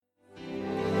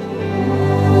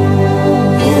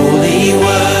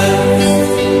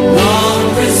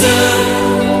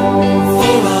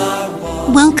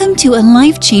to a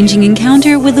life-changing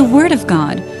encounter with the Word of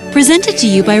God, presented to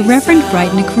you by Reverend Bright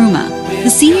Nkrumah, the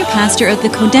senior pastor of the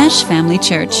Kodesh Family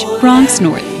Church, Bronx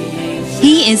North.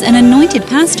 He is an anointed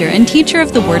pastor and teacher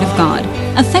of the Word of God,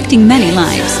 affecting many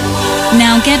lives.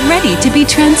 Now get ready to be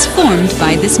transformed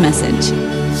by this message.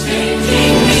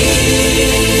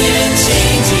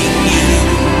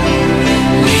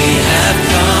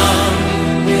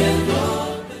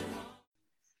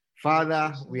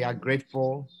 Father, we are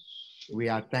grateful. We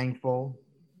are thankful.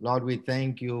 Lord, we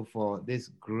thank you for this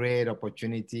great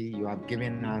opportunity you have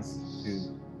given us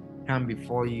to come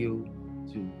before you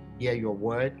to hear your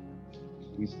word.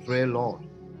 We pray, Lord,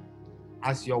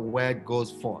 as your word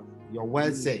goes forth. Your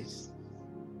word says,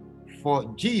 for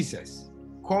Jesus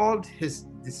called his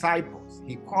disciples,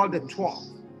 he called the 12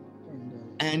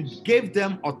 and gave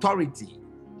them authority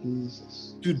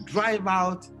to drive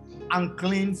out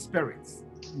unclean spirits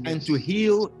and to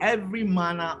heal every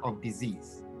manner of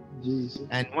disease.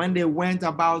 And when they went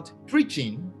about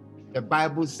preaching, the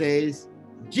Bible says,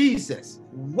 Jesus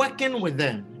working with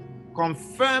them,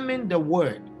 confirming the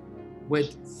word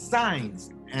with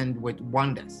signs and with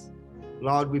wonders.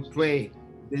 Lord, we pray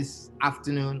this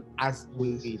afternoon as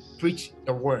we preach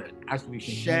the word, as we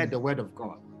share the word of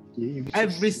God,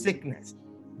 every sickness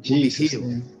will be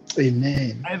healed.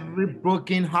 Amen. Every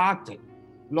broken-hearted,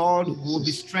 Lord, will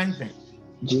be strengthened.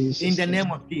 In the name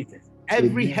of Jesus.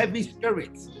 Every heavy spirit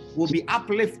will be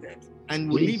uplifted and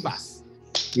will leave us.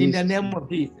 In the name of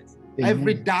Jesus.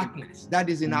 Every darkness that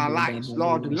is in our lives,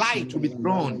 Lord, light will be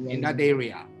thrown in that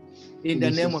area. In the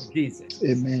name of Jesus.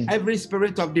 Amen. Every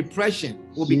spirit of depression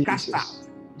will be cast out.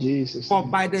 For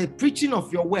by the preaching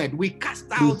of your word, we cast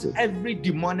out every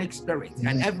demonic spirit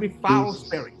and every foul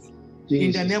spirit.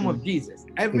 In the name of Jesus.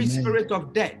 Every spirit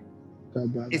of death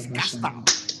is cast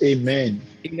out. Amen.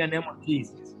 In the name of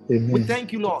Jesus. Amen. We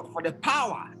thank you, Lord, for the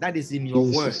power that is in your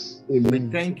word. Amen. We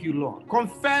thank you, Lord.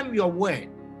 Confirm your word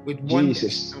with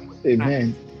wonders and with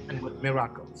Amen. and with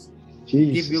miracles. Jesus.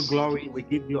 We give you glory. We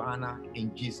give you honor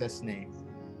in Jesus' name.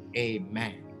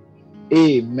 Amen.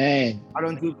 Amen. Why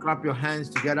don't you clap your hands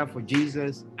together for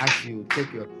Jesus as you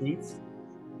take your seats?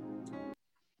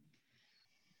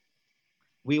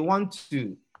 We want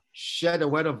to share the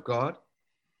word of God,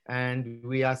 and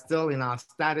we are still in our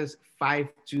status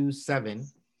 527.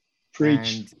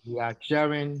 Preach. And we are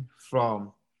sharing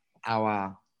from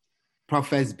our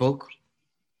prophet's book,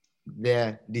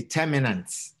 the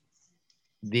determinants.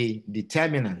 The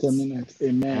determinants.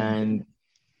 Amen. And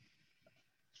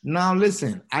now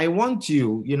listen, I want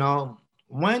you,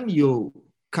 when you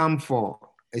come for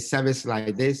a service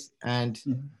like this, and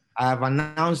I have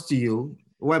announced to you,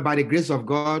 where by the grace of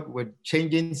God, with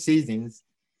changing seasons,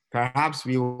 perhaps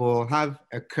we will have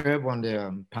a curve on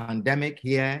the pandemic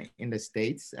here in the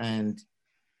States, and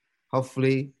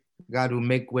hopefully God will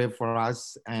make way for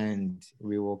us and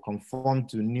we will conform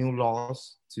to new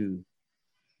laws, to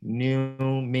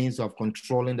new means of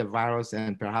controlling the virus,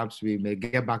 and perhaps we may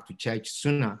get back to church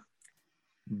sooner.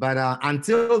 But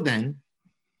until then,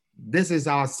 this is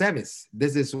our service.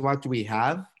 This is what we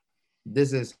have.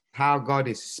 This is how God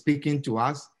is speaking to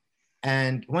us.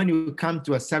 And when you come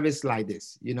to a service like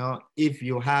this, if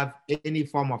you have any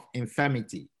form of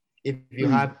infirmity, if you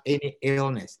have any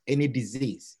illness, any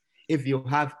disease, if you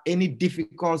have any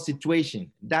difficult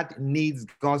situation that needs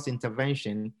God's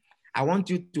intervention, I want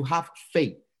you to have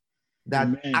faith that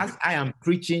as I am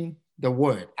preaching the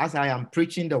word,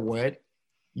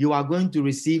 you are going to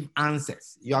receive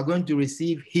answers. You are going to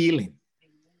receive healing.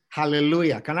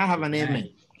 Hallelujah. Can I have an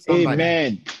amen? Somebody.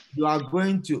 Amen. You are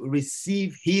going to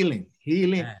receive healing.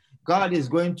 God is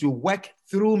going to work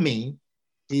through me.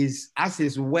 As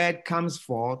his word comes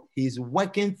forth, he's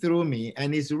working through me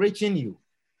and he's reaching you.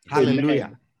 Hallelujah.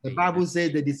 Amen. The Bible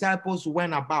says the disciples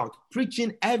went about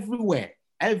preaching everywhere.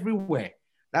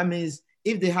 That means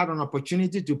if they had an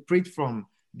opportunity to preach from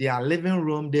their living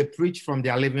room, they preached from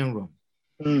their living room.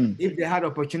 If they had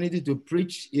opportunity to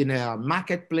preach in a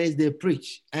marketplace, they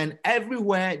preach. And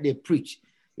everywhere they preach,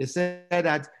 they said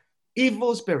that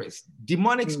evil spirits,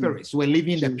 demonic spirits were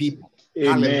leaving the people.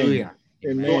 Amen. Hallelujah.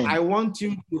 Amen. So I want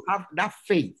you to have that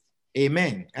faith.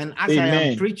 Amen. And as I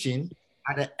am preaching,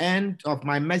 at the end of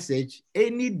my message,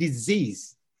 any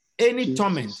disease, any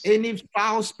torment, any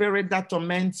foul spirit that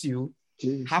torments you,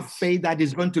 have faith that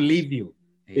is going to leave you.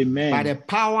 Amen. By the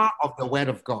power of the word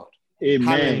of God. Amen.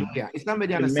 Hallelujah. Is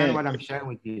somebody understand what I'm sharing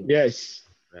with you? Yes.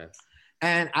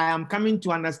 And I am coming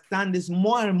to understand this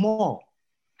more and more.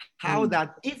 How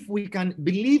that if we can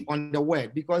believe on the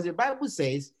word, because the Bible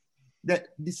says the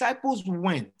disciples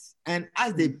went, and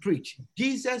as they preached,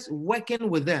 Jesus working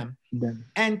with them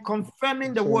and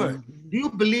confirming the word. Do you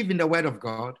believe in the word of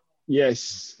God?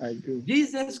 Yes, I do.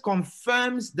 Jesus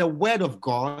confirms the word of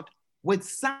God with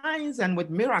signs and with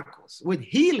miracles, with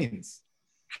healings.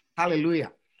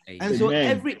 Hallelujah. And so Amen.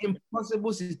 every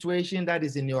impossible situation that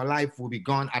is in your life will be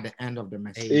gone at the end of the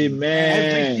message.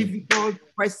 Amen. Every difficult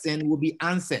question will be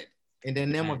answered in the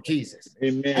name of Jesus.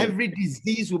 Amen. Every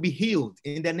disease will be healed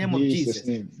in the name of Jesus.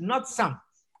 Name. Not some.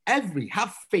 Every.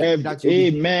 Have faith that you'll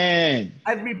Amen. be healed.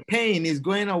 Every pain is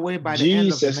going away by the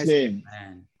end of the message. Name.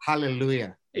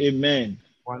 Hallelujah. Amen.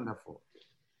 Wonderful.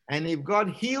 And if God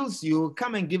heals you,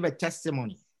 come and give a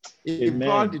testimony. If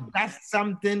God does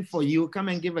something for you, come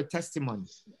and give a testimony.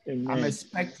 Amen. I'm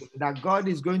expecting that God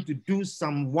is going to do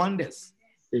some wonders.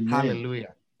 Amen.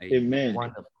 Hallelujah. Amen.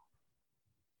 Wonderful.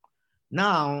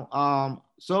 Now,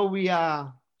 so we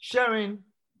are sharing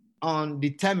on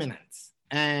determinants,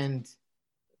 and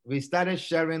we started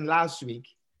sharing last week.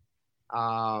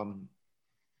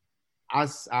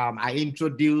 As I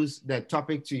introduced the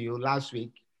topic to you last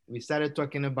week, we started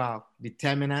talking about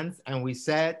determinants, and we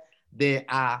said they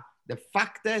are the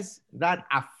factors that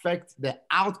affect the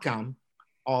outcome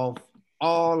of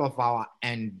all of our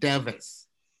endeavors.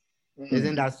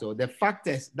 Isn't that so? The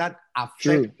factors that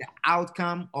affect the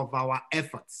outcome of our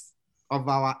efforts, of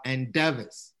our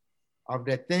endeavors, of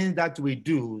the things that we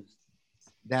do,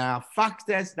 there are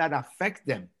factors that affect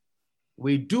them.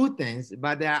 We do things,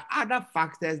 but there are other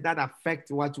factors that affect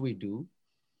what we do.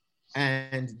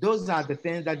 And those are the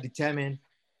things that determine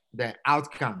the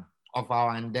outcome of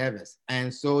our endeavors.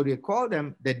 And so they call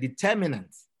them the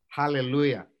determinants.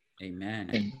 Hallelujah.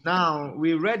 Amen. Now,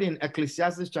 we read in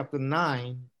Ecclesiastes chapter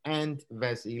 9 and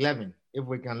verse 11. If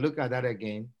we can look at that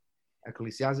again,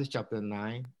 Ecclesiastes chapter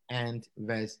 9 and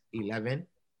verse 11.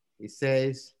 It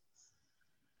says,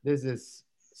 this is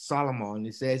Solomon.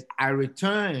 It says, I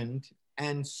returned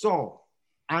and saw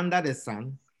under the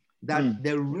sun that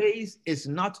the race is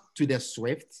not to the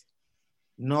swift,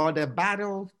 nor the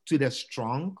battle to the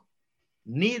strong,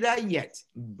 neither yet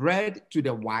bread to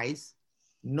the wise,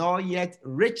 nor yet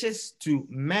riches to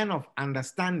men of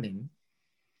understanding,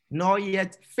 nor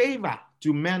yet favor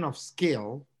to men of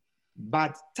skill,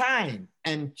 but time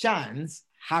and chance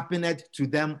happeneth to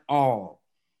them all.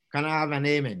 Can I have an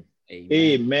amen?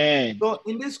 Amen. So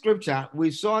in this scripture,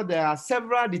 we saw there are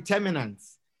several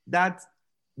determinants that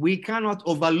we cannot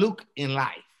overlook in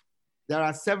life. There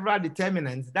are several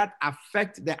determinants that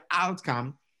affect the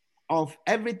outcome of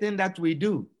everything that we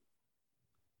do.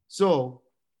 So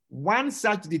one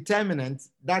such determinant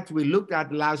that we looked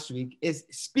at last week is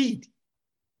speed.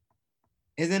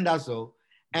 Isn't that so?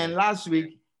 And last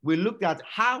week, we looked at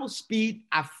how speed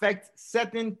affects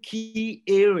certain key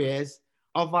areas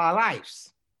of our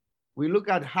lives. We look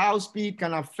at how speed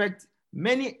can affect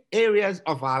many areas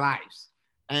of our lives.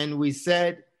 And we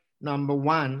said, number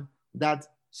one, that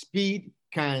speed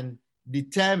can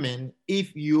determine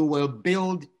if you will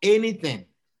build anything.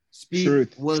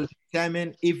 Speed will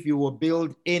determine if you will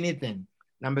build anything.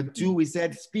 Number two, we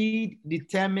said speed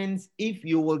determines if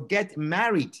you will get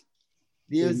married.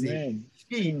 Do you see?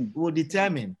 Speed will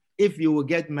determine if you will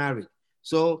get married.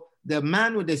 So the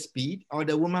man with the speed or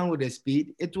the woman with the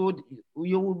speed,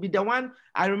 you will be the one.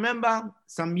 I remember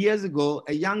some years ago,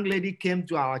 a young lady came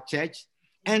to our church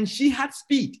and she had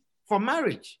speed for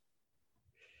marriage.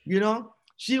 You know,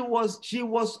 she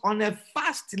was on a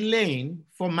fast lane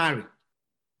for marriage.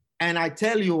 And I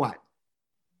tell you what,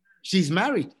 she's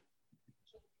married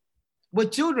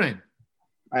with children.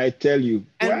 I tell you.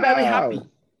 And very happy.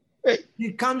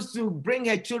 She comes to bring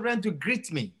her children to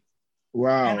greet me.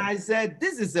 Wow. And I said,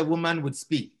 this is a woman with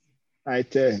speed. I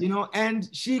tell you. You know, and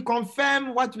she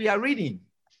confirmed what we are reading,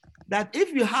 that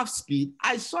if you have speed,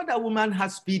 I saw that woman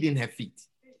has speed in her feet.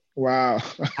 Wow.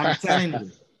 I'm telling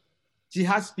you, she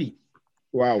has speed.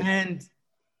 Wow. And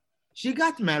she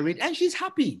got married and she's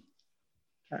happy.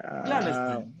 You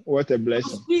understand? What a blessing.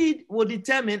 So speed will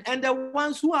determine, and the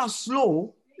ones who are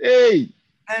slow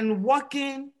and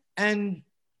walking and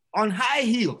on high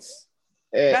heels,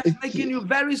 that's making you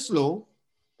very slow.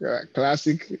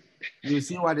 Classic. You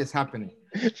see what is happening.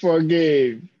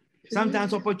 Forgive.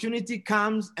 Sometimes opportunity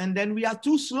comes and then we are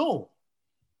too slow.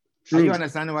 True. Are you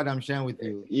understanding what I'm sharing with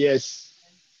you? Yes.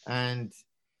 And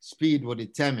speed will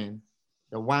determine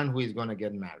the one who is going to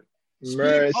get married. Speed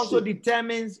Mercy. also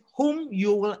determines whom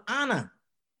you will honor.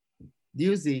 Do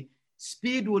you see?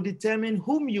 Speed will determine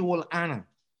whom you will honor.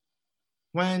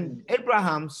 When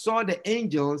Abraham saw the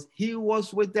angels, he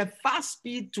was with the fast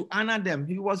speed to honor them.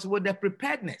 He was with the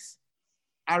preparedness.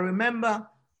 I remember a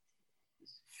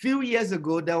few years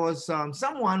ago, there was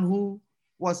someone who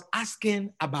was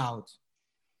asking about,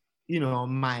 you know,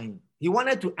 he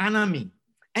wanted to honor me.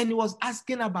 And he was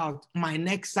asking about my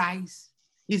neck size,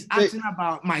 He's asking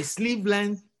about my sleeve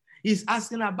length. He's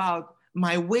asking about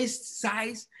my waist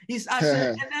size. He's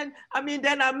asking, and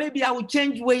then maybe I will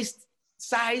change waist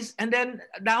size, and then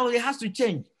now it has to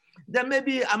change. Then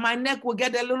maybe my neck will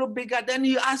get a little bigger. Then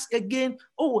you ask again,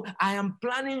 oh, I am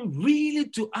planning really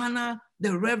to honor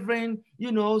the Reverend,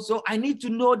 so I need to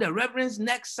know the Reverend's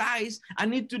neck size. I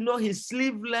need to know his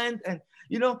sleeve length. And,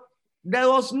 there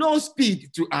was no speed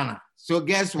to honor. So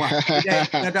guess what?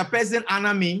 Did the person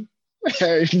honor me?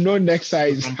 No neck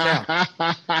size.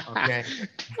 Okay.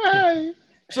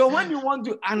 So when you want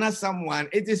to honor someone,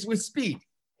 it is with speed.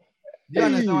 Do you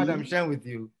understand what I'm sharing with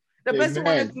you? The person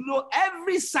wanted to know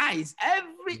every size,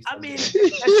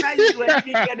 the size you were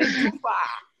getting too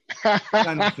far. You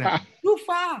understand? Too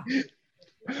far.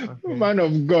 Okay. Man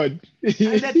of God. And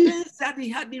the things that he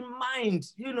had in mind,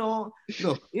 look, if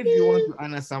you want to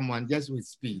honor someone, just with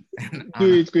speed.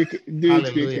 Do it quick.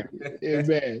 Hallelujah.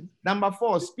 Amen. Number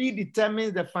 4, speed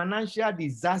determines the financial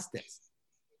disasters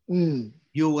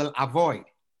you will avoid.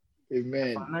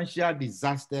 Amen. The financial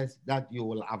disasters that you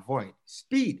will avoid.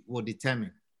 Speed will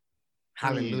determine.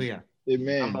 Hallelujah.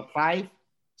 Amen. Number 5,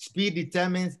 speed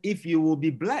determines if you will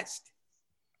be blessed.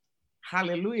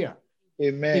 Hallelujah.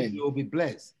 Amen. If you will be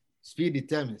blessed. Speed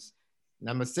determines.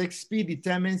 Number 6, speed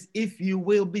determines if you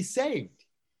will be saved.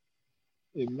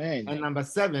 Amen. And number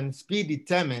 7, speed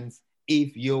determines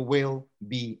if you will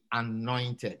be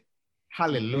anointed.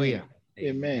 Hallelujah.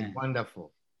 Amen.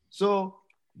 Wonderful. So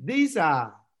these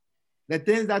are the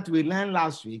things that we learned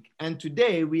last week. And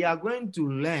today we are going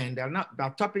to learn,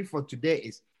 the topic for today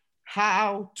is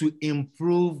how to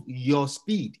improve your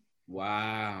speed.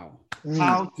 Wow.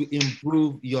 How to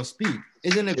improve your speed.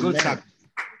 Isn't it a good subject?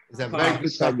 It's a very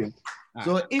good subject.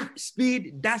 So if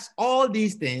speed does all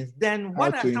these things, then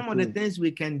what are some of the things we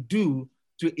can do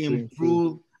to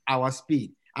improve our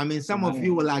speed? I mean, some of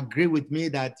you will agree with me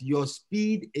that your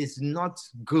speed is not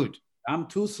good. I'm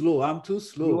too slow.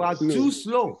 You are too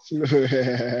slow.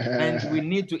 And we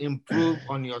need to improve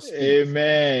on your speed.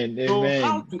 Amen. So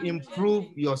how to improve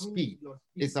your speed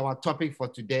is our topic for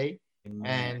today. Amen.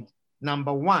 And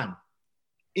number 1,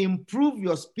 improve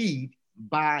your speed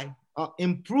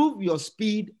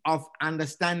of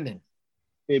understanding.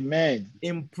 Amen.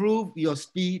 Improve your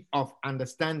speed of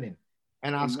understanding.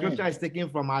 And our scripture is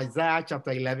taken from Isaiah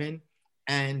chapter 11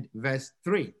 and verse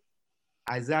 3.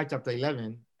 Isaiah chapter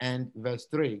 11 and verse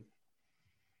 3.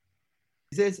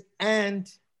 It says,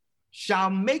 and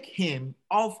shall make him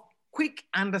of quick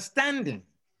understanding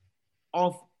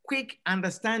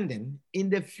in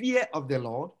the fear of the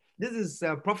Lord. This is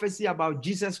a prophecy about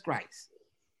Jesus Christ.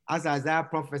 As Isaiah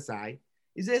prophesied,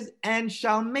 it says, and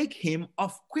shall make him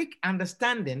of quick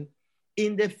understanding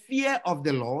in the fear of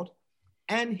the Lord,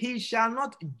 and he shall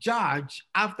not judge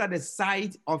after the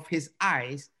sight of his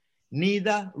eyes,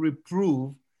 neither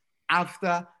reprove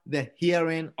after the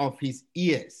hearing of his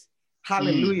ears.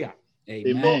 Hallelujah.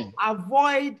 Amen. So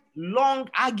avoid long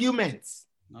arguments.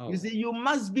 You see, you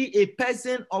must be a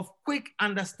person of quick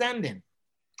understanding.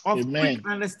 Quick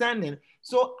understanding.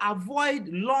 So avoid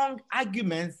long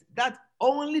arguments that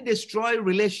only destroy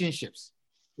relationships.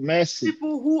 Mercy.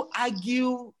 People who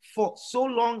argue for so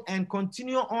long and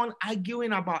continue on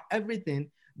arguing about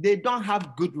everything, they don't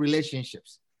have good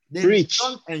relationships. They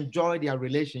don't enjoy their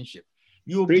relationship.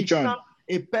 You must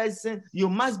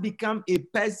become a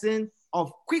person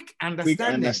of quick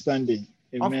understanding.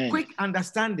 Amen. Of quick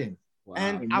understanding. Wow.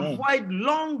 And avoid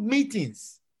long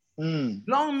meetings.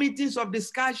 Long meetings of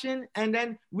discussion, and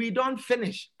then we don't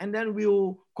finish, and then we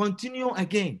will continue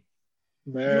again.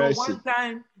 One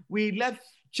time we left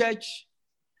church,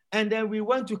 and then we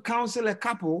went to counsel a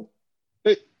couple,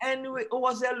 and it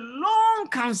was a long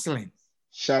counseling.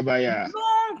 Shabaya.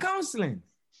 Long counseling.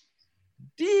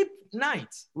 Deep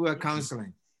night we were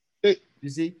counseling. You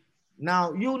see,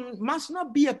 now you must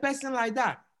not be a person like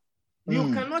that.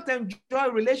 You cannot enjoy a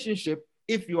relationship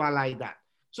if you are like that.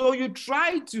 So you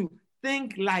try to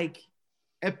think like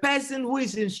a person who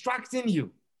is instructing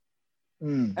you.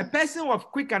 A person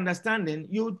of quick understanding,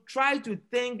 you try to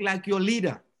think like your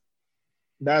leader.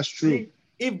 That's true. See,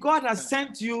 if God has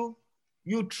sent you,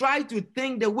 you try to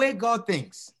think the way God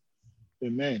thinks.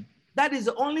 Amen. That is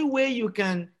the only way you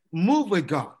can move with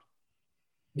God.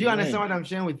 Do you understand what I'm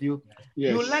sharing with you?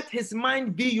 Yes. You let his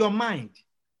mind be your mind.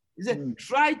 He said,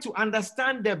 try to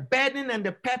understand the burden and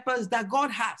the purpose that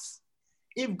God has.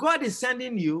 If God is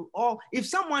sending you, or if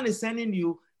someone is sending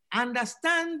you,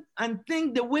 understand and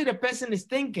think the way the person is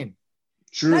thinking.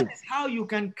 True. That is how you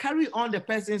can carry on the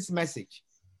person's message.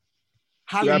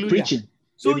 Hallelujah. You are preaching.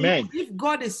 So if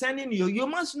God is sending you, you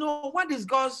must know what is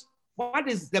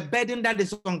the burden that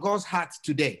is on God's heart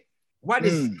today. What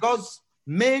is God's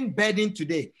main burden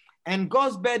today. And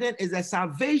God's burden is the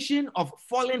salvation of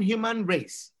fallen human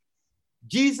race.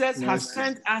 Jesus has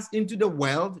sent us into the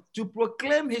world to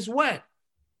proclaim his word.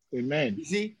 Amen. You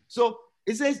see? So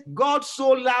it says, God so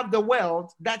loved the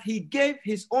world that he gave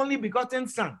his only begotten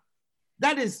son.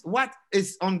 That is what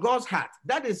is on God's heart.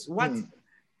 That is what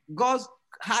God's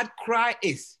heart cry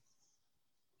is.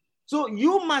 So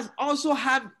you must also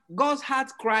have God's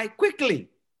heart cry quickly.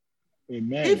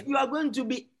 Amen. If you are going to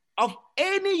be of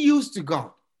any use to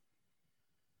God.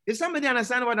 If somebody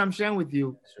understands what I'm sharing with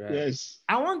you, Right. Yes.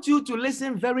 I want you to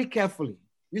listen very carefully.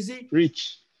 You see,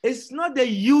 Preach. it's not the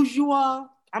usual.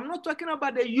 I'm not talking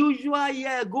about the usual,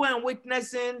 go and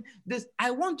witnessing this.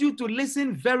 I want you to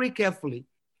listen very carefully.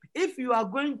 If you are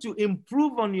going to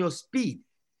improve on your speed,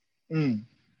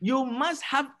 you must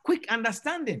have quick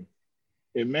understanding.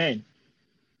 Amen.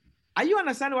 Are you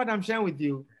understanding what I'm sharing with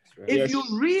you? Right. If Yes. you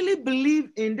really believe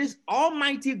in this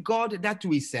almighty God that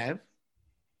we serve,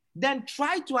 then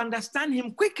try to understand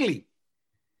him quickly.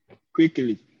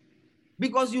 Quickly.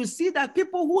 Because you see that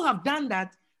people who have done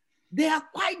that, they are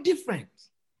quite different.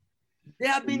 They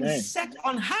have been Amen. set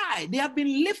on high. They have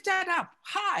been lifted up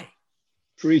high.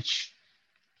 Preach.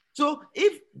 So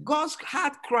if God's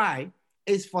heart cry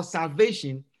is for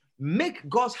salvation, make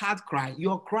God's heart cry,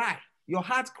 your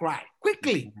heart cry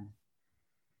quickly.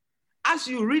 As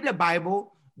you read the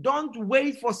Bible, don't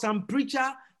wait for some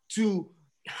preacher to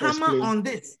hammer Explain. on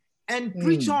this and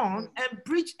preach on and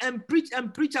preach and preach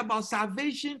and preach about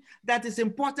salvation that is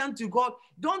important to God.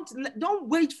 Don't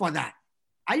wait for that.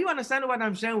 Are you understanding what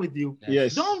I'm sharing with you?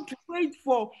 Yes. Don't wait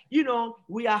for,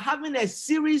 we are having a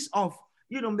series of,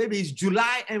 maybe it's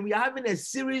July and we are having a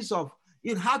series of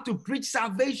how to preach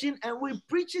salvation, and we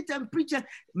preach it and preach it.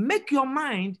 Make your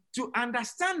mind to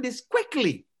understand this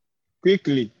quickly.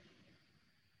 Quickly.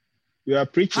 You are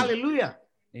preaching. Hallelujah.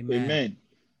 Amen. Amen.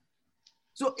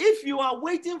 So if you are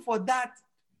waiting for that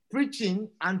preaching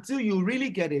until you really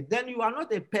get it, then you are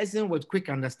not a person with quick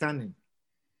understanding.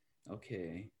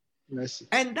 Okay. Mercy.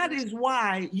 And that is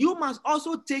why you must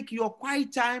also take your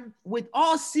quiet time with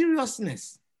all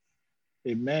seriousness.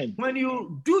 Amen. When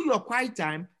you do your quiet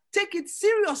time, take it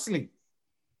seriously.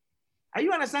 Are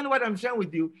you understanding what I'm sharing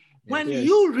with you? When Yes.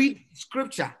 you read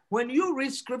scripture,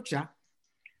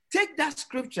 take that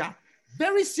scripture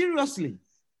very seriously.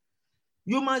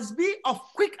 You must be of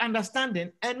quick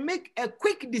understanding and make a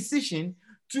quick decision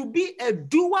to be a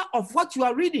doer of what you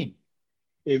are reading.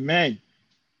 Amen.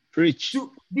 Preach.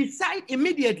 To decide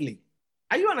immediately.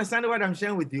 Are you understanding what I'm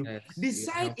sharing with you? Yes.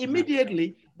 Decide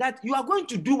immediately that you are going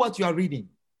to do what you are reading.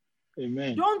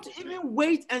 Amen. Don't even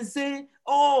wait and say,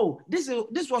 oh, this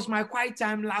was my quiet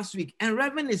time last week, and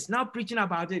Reverend is now preaching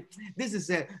about it. This is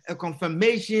a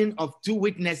confirmation of two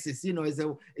witnesses. It's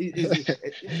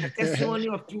a testimony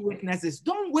of two witnesses.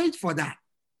 Don't wait for that.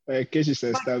 Case is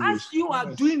But established. as you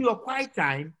are doing your quiet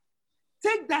time,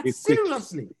 take that Be quick.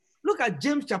 seriously. Look at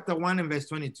James chapter 1 and verse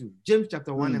 22. James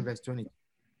chapter 1 and verse 22.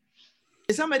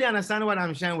 Is somebody understand what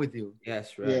I'm sharing with you?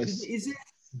 Yes, right. Yes. Is it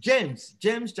James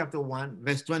chapter 1,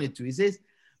 verse 22. It says,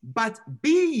 but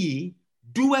be ye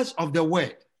doers of the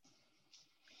word.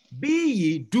 Be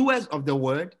ye doers of the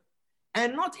word,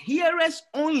 and not hearers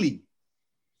only.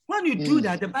 When you do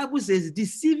that, the Bible says,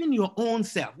 deceiving your own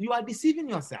self. You are deceiving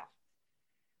yourself.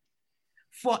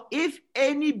 For if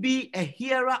any be a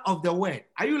hearer of the word,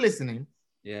 are you listening?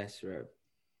 Yes, right.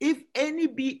 If any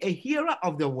be a hearer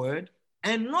of the word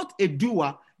and not a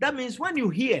doer, that means when you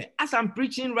hear, as I'm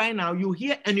preaching right now, you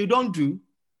hear and you don't do.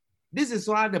 This is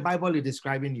how the Bible is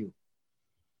describing you.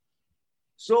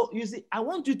 So you see, I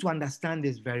want you to understand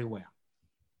this very well.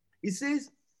 It says,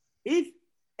 if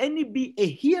any be a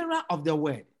hearer of the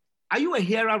word. Are you a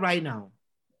hearer right now?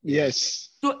 Yes.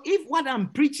 So if what I'm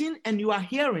preaching and you are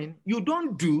hearing, you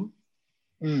don't do,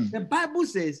 the Bible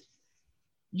says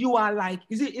you are like,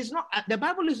 you see, it's not, the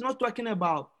Bible is not talking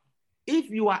about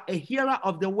if you are a hearer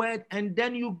of the word and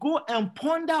then you go and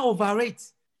ponder over it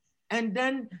and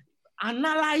then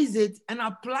analyze it and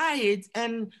apply it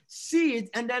and see it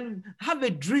and then have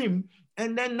a dream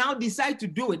and then now decide to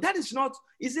do it. That is not,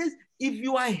 it says, if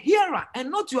you are a hearer and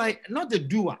not you are not a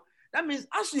doer, that means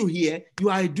as you hear,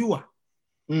 you are a doer.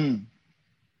 And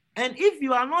if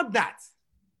you are not that,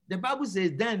 the Bible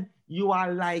says, then you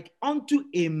are like unto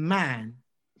a man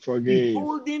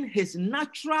beholding his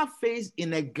natural face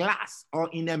in a glass or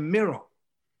in a mirror.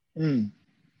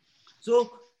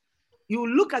 So you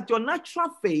look at your natural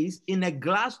face in a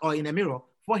glass or in a mirror,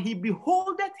 for he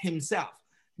beholdeth himself.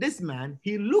 This man,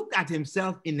 he looked at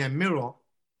himself in a mirror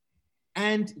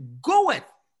and goeth,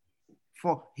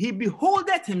 for he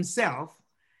beholdeth himself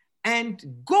and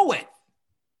goeth.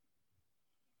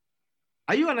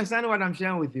 Are you understanding what I'm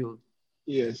sharing with you?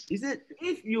 Yes. He said,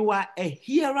 if you are a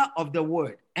hearer of the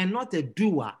word and not a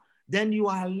doer, then you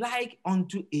are like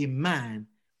unto a man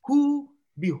who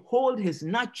behold his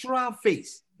natural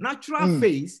face. Natural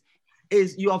face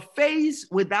is your face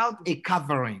without a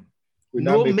covering.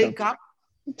 Without no makeup,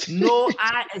 no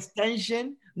eye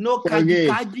extension, no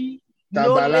kaji,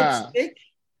 no Tabala. lipstick,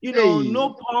 no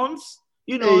pawns,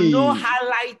 no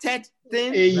highlighted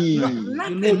thing,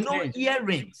 nothing, no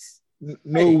earrings.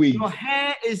 No wig. Your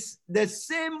hair is the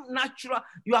same natural.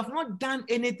 You have not done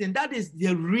anything. That is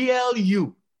the real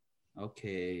you.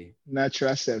 Okay.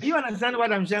 Natural self. You understand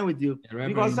what I'm sharing with you?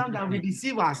 Because sometimes we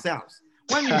deceive ourselves.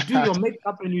 When you do your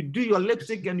makeup and you do your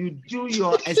lipstick and you do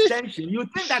your extension, you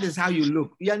think that is how you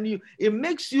look. And it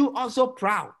makes you also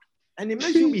proud. And it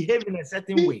makes you behave in a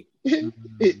certain way.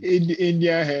 In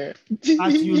your hair.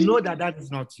 But you know that is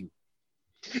not you.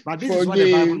 But this is what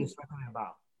the Bible is talking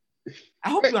about. I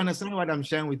hope you understand what I'm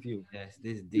sharing with you. Yes,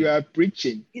 this is deep. You are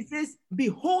preaching. It says,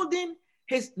 beholding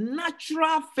his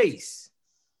natural face.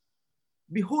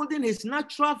 Beholding his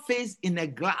natural face in a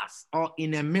glass or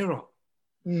in a mirror.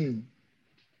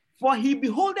 For he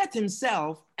beholdeth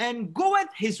himself and goeth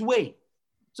his way.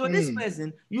 So this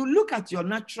person, you look at your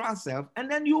natural self and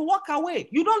then you walk away.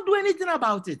 You don't do anything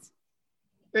about it.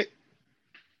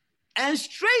 And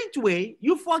straightway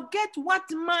you forget what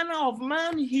manner of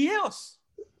man he is.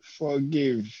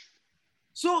 Forgive.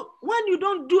 So when you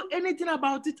don't do anything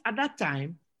about it at that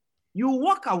time, you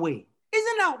walk away.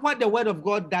 Isn't that what the word of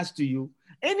God does to you?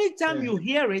 Anytime you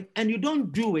hear it and you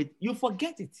don't do it, you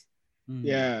forget it.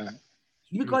 Yeah.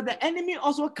 Because the enemy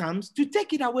also comes to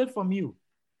take it away from you.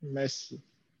 Mercy.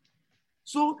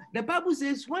 So the Bible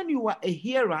says when you are a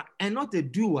hearer and not a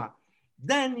doer,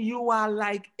 then you are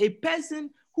like a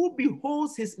person who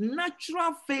beholds his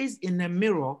natural face in a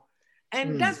mirror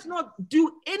and does not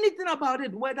do anything about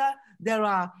it, whether there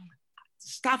are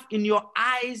stuff in your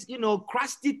eyes,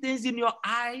 crusty things in your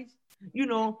eyes,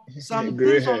 some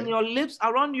things on your lips,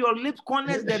 around your lip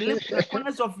corners, the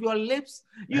corners of your lips,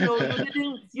 you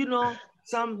didn't,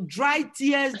 some dry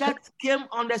tears that came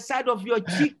on the side of your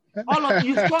cheek. All of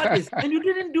you saw this and you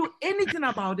didn't do anything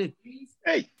about it.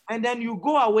 Hey. And then you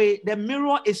go away, the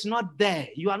mirror is not there.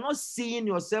 You are not seeing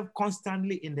yourself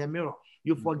constantly in the mirror.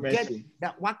 You forget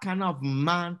that what kind of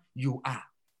man you are.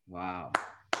 Wow.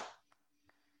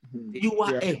 You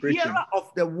are a hearer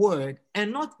of the word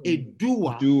and not a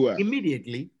doer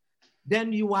immediately.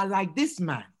 Then you are like this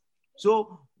man.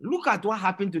 So look at what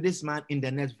happened to this man in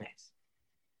the next verse.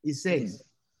 It says,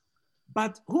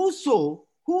 but whoso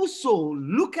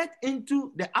looketh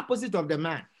into the opposite of the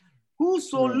man,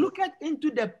 whoso looketh into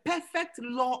the perfect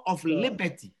law of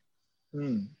liberty,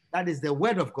 that is the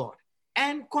word of God,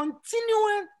 and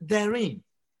continuing therein.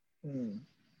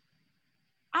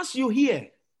 As you hear,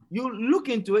 you look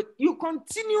into it, you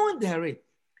continue therein.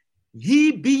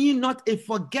 He being not a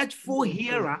forgetful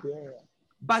hearer,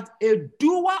 but a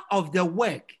doer of the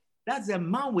work. That's a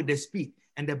man with the speed.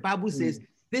 And the Bible says,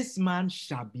 this man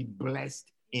shall be blessed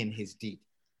in his deed.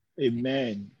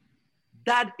 Amen.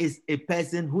 That is a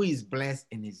person who is blessed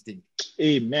in his deed.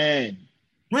 Amen.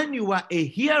 When you are a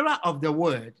hearer of the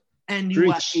word and you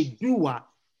are a doer,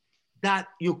 that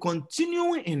you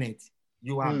continue in it,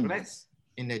 you are blessed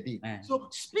in the deed. So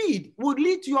speed would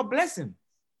lead to your blessing.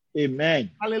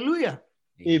 Amen. Hallelujah.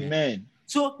 Amen.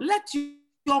 So let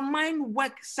your mind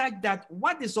work such that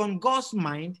what is on God's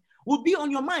mind will be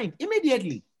on your mind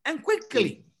immediately and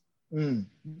quickly.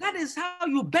 That is how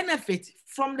you benefit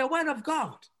from the word of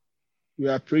God. You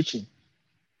are preaching.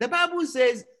 The Bible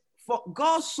says, for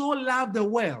God so loved the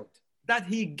world that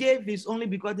he gave his only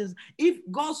begotten. If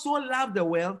God so loved the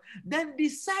world, then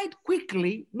decide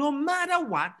quickly, no matter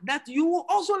what, that you will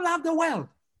also love the world.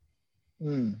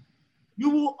 You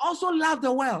will also love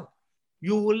the world.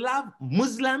 You will love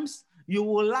Muslims. You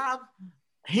will love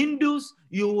Hindus.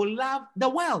 You will love the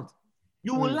world.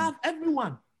 You will love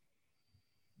everyone.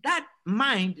 That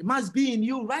mind must be in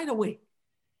you right away.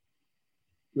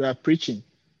 You are preaching.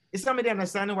 Is somebody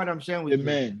understanding what I'm sharing with you?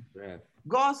 Amen.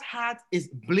 God's heart is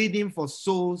bleeding for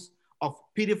souls of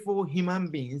pitiful human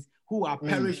beings who are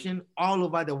perishing all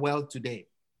over the world today.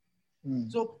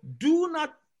 So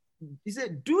he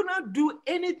said, do not do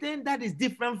anything that is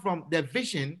different from the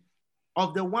vision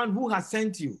of the one who has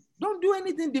sent you. Don't do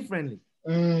anything differently.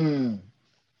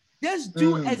 Just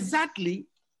do exactly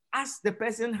as the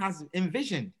person has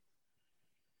envisioned.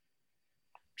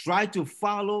 Try to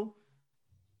follow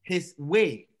his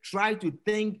way. Try to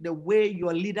think the way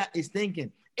your leader is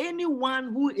thinking.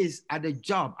 Anyone who is at a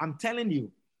job, I'm telling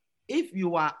you, if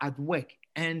you are at work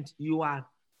and you are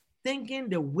thinking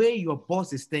the way your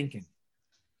boss is thinking,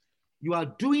 you are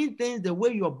doing things the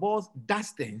way your boss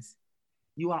does things,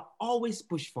 you are always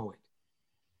pushed forward.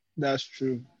 That's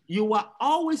true. You are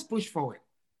always pushed forward.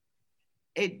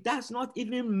 It does not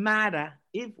even matter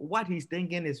if what he's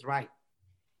thinking is right.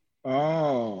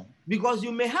 Oh. Because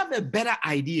you may have a better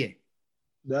idea.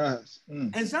 That's.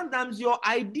 And sometimes your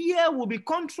idea will be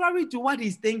contrary to what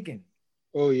he's thinking.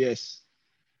 Oh, yes.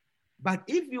 But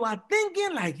if you are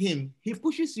thinking like him, he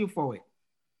pushes you forward.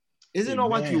 Is it not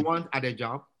what you want at a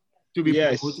job? To be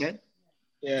promoted,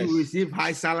 to receive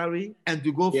high salary, and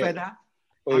to go further?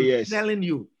 Oh, I'm telling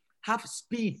you, have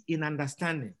speed in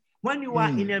understanding. When you are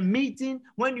in a meeting,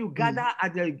 when you gather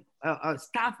at a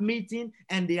staff meeting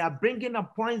and they are bringing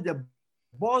up points, the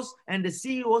boss and the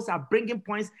CEOs are bringing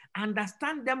points,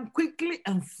 understand them quickly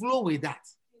and flow with that.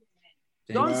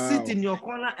 Don't sit in your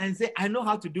corner and say, I know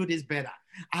how to do this better.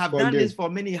 I have done this for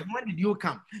many years. When did you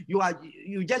come?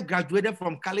 You just graduated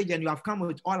from college and you have come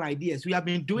with all ideas. We have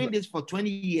been doing this for 20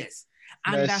 years.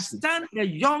 Understand the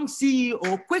young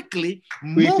CEO quickly,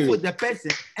 move with the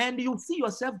person, and you see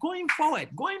yourself going forward,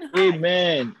 going high.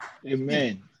 Amen.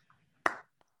 Amen.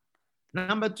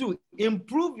 Number 2,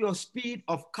 improve your speed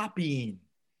of copying.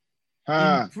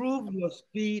 Improve your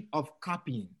speed of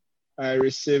copying. I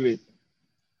receive it.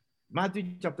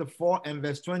 Matthew chapter 4 and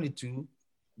verse 22,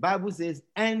 Bible says,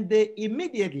 and they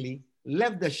immediately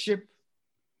left the ship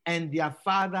and their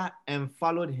father and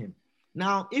followed him.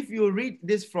 Now, if you read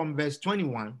this from verse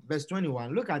 21,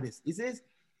 look at this. It says,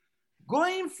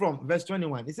 going from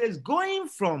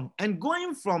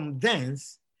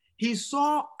thence, he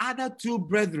saw other 2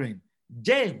 brethren,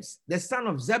 James, the son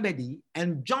of Zebedee,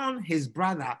 and John, his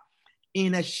brother,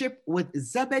 in a ship with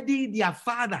Zebedee, their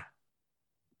father.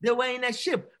 They were in a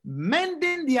ship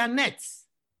mending their nets,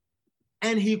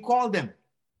 and he called them.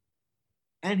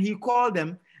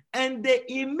 And they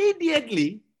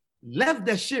immediately left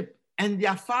the ship and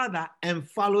their father and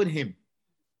followed him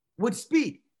with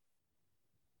speed.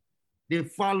 They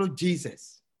followed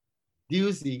Jesus. Do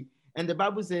you see? And the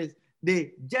Bible says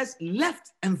they just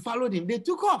left and followed him. They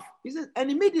took off. He says,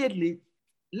 and immediately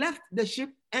left the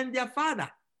ship and their father.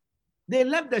 They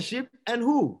left the ship and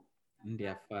who? And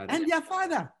their father. And their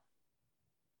father.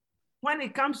 When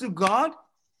it comes to God,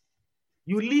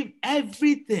 you leave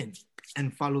everything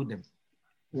and follow them.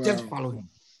 Wow. Just follow him.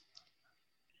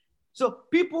 So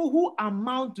people who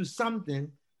amount to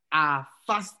something are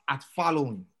fast at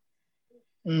following.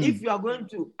 If you are going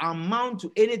to amount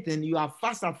to anything, you are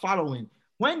fast at following.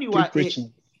 When you are a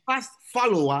fast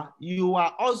follower, you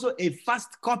are also a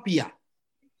fast copier.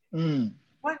 When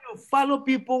you follow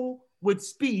people with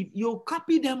speed, you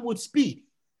copy them with speed.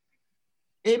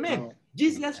 Amen. Wow.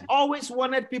 Jesus always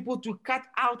wanted people to cut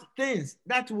out things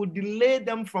that would delay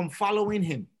them from following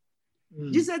him.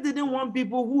 Jesus didn't want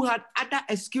people who had other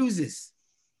excuses.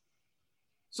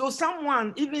 So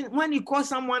someone, even when he called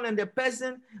someone and the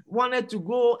person wanted to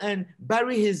go and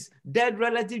bury his dead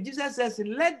relative, Jesus says,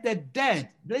 leave the dead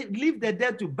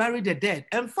to bury the dead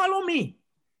and follow me.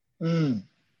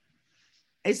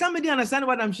 Is somebody understand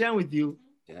what I'm sharing with you?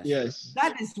 Yes.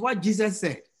 That is what Jesus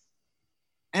said.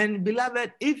 And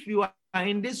beloved, if you are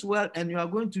in this world and you are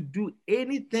going to do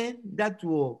anything that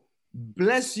will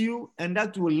bless you and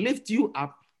that will lift you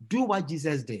up, do what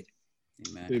Jesus did.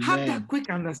 Amen. Have that quick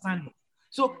understanding.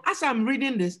 So as I'm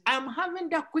reading this, I'm having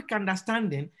that quick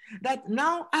understanding that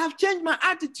now I have changed my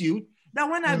attitude, that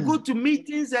when I go to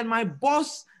meetings and my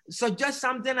boss suggests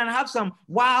something and I have some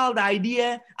wild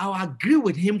idea, I'll agree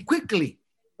with him quickly.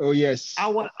 Oh, yes. I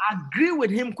will agree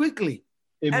with him quickly.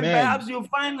 Amen. And perhaps you'll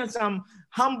find some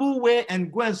humble way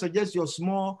and go and suggest your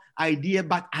small idea,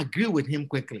 but agree with him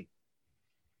quickly.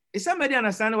 Is somebody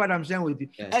understanding what I'm sharing with you?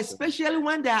 Yes. Especially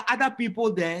when there are other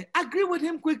people there, agree with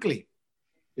him quickly.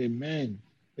 Amen.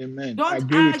 Amen.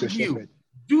 Don't argue.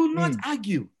 Do not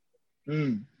argue.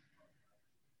 You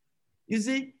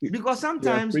see, because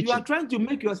sometimes you are trying to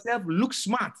make yourself look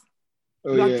smart.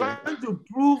 You are trying to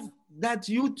prove that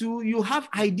you have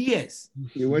ideas.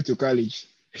 You went to college.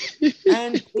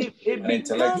 And it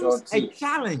becomes a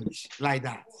challenge like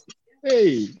that.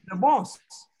 Hey. The boss.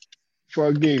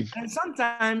 Forgive. And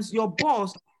sometimes your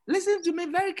boss, listen to me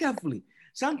very carefully.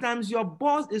 Sometimes your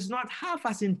boss is not half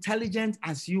as intelligent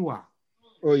as you are.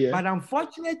 Oh, yeah. But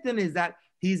unfortunate thing is that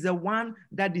he's the one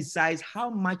that decides how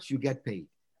much you get paid.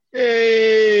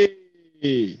 Hey.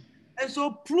 And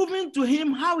so proving to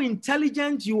him how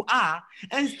intelligent you are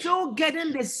and still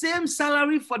getting the same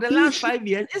salary for the last 5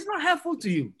 years is not helpful to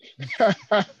you.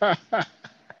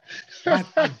 But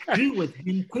agree with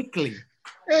him quickly.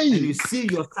 Hey. And you see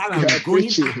your salary going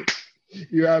up.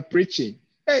 You are preaching.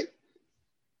 Hey.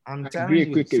 I'm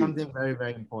telling you something very,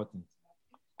 very important.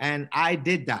 And I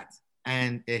did that.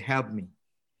 and it helped me.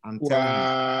 I'm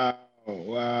telling you.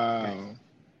 Wow.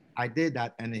 I did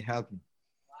that and it helped me.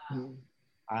 Mm.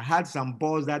 I had some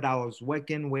boss that I was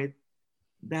working with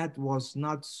that was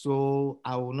not so,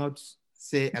 I will not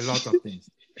say a lot of things,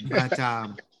 but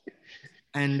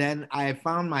and then I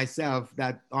found myself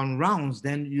that on rounds,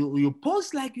 then you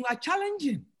post like you are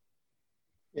challenging.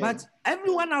 Yeah. But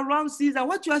everyone around sees that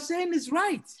what you are saying is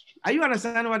right. Are you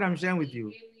understanding what I'm sharing with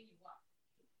you?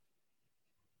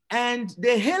 And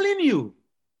they're hailing you.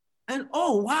 And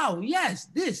oh, wow, yes,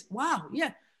 this, wow,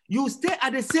 yeah. You stay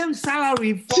at the same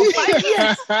salary for 5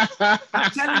 years.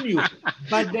 I'm telling you.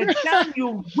 But the time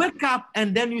you wake up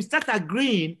and then you start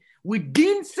agreeing,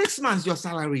 within 6 months, your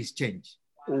salary is changed.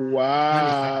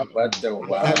 Wow.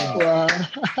 Wow.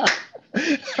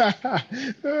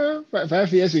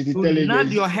 5 years with You intelligence. nod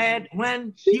your head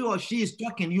when he or she is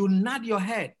talking. You nod your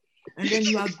head, and then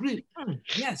you agree.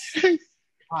 Yes.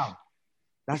 Wow,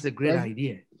 that's a great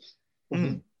idea.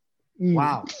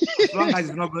 Wow. As long as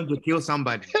it's not going to kill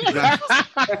somebody. I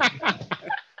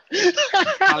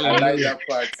like that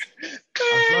part.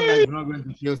 As long as it's not going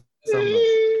to kill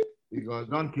somebody. Because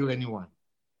don't kill anyone.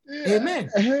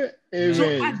 Amen. Amen. So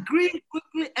agree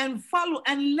quickly and follow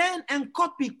and learn and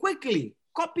copy quickly.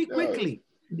 Copy quickly.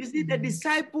 You see, the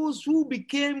disciples who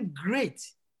became great,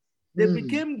 they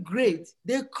became great.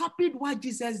 They copied what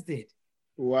Jesus did.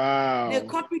 Wow. They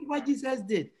copied what Jesus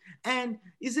did. And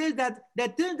he says that the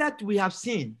things that we have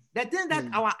seen, the things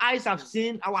that our eyes have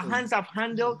seen, our hands have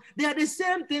handled, they are the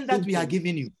same thing that we are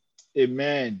giving you.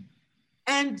 Amen.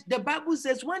 And the Bible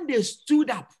says when they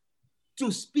stood up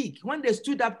to speak, when they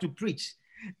stood up to preach,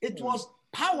 it was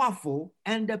powerful,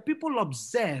 and the people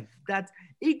observed that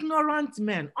ignorant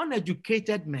men,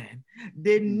 uneducated men,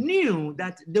 they knew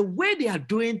that the way they are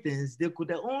doing things, they could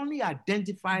only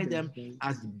identify them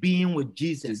as being with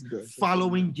Jesus,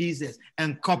 following Jesus,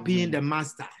 and copying the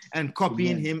master, and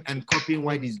copying him, and copying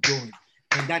what he's doing.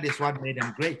 And that is what made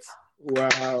them great.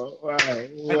 Wow.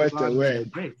 What a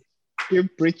word.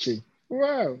 Keep preaching.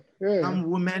 Wow. Yeah. Some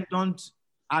women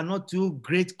are not too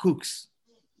great cooks.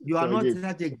 You are not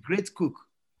such a great cook.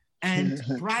 And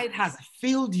pride has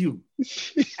filled you.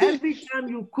 Every time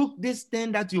you cook this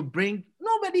thing that you bring,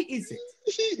 nobody eats it.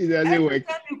 Every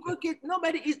time you cook it,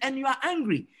 nobody eats, and you are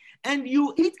angry. And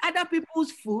you eat other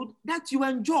people's food that you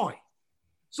enjoy.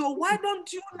 So why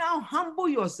don't you now humble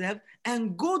yourself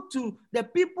and go to the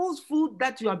people's food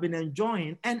that you have been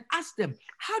enjoying and ask them,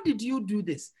 how did you do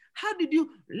this? How did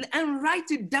you, and write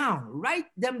it down, write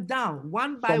them down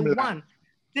one by one.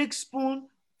 Take spoon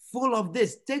full of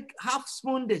this, take half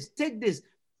spoon this, take this,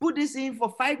 put this in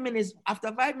for 5 minutes. After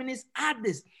 5 minutes, add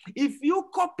this. If you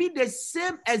copy the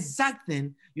same exact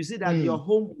thing, you see that your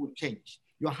home will change.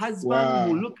 Your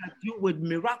husband will look at you with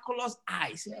miraculous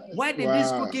eyes. Where did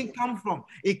this cooking come from?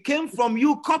 It came from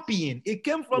you copying. It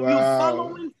came from you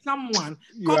following someone,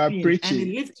 copying, and it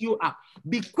lifts you up.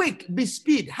 Be quick, be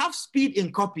speed, have speed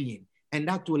in copying, and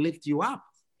that will lift you up.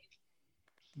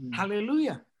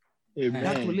 Hallelujah. Amen.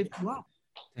 That will lift you up.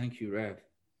 Thank you, Rev.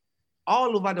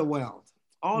 All over the world,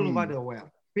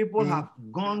 people have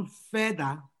gone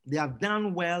further. They have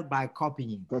done well by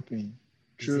copying.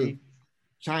 True. See,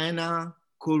 China,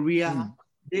 Korea,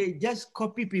 they just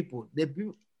copy people.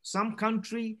 Some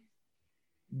country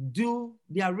do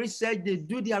their research. They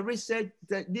do their research.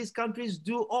 These countries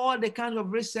do all the kind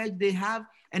of research they have,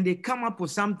 and they come up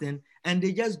with something, and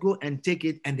they just go and take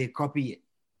it and they copy it.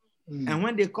 And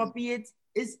when they copy it,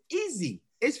 it's easy,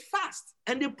 it's fast,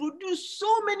 and they produce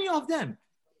so many of them.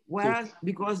 Whereas,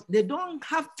 because they don't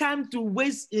have time to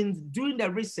waste in doing the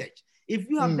research. If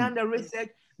you have done the research,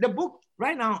 the book,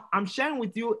 right now, I'm sharing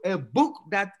with you a book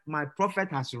that my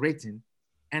prophet has written,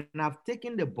 and I've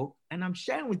taken the book and I'm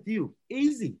sharing with you.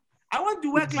 Easy. I went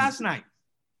to work last night.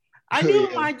 Can you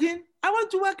imagine? I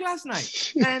went to work last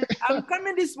night, and I'm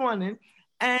coming this morning,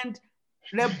 and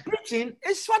the preaching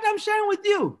is what I'm sharing with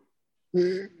you.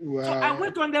 Wow. So I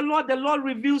wait on the Lord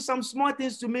revealed some small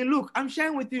things to me. Look, I'm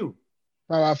sharing with you.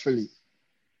 Powerfully.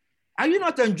 Are you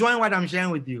not enjoying what I'm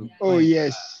sharing with you? Oh,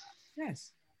 yes.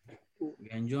 Yes.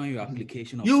 We're enjoying your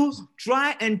application. You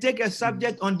try and take a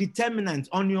subject on determinants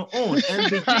on your own and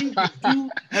begin to do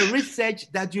a research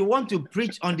that you want to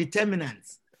preach on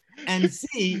determinants, and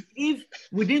see if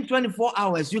within 24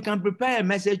 hours you can prepare a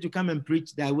message to come and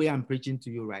preach that way I'm preaching to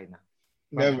you right now.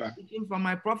 Never. I'm preaching from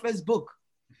my prophet's book,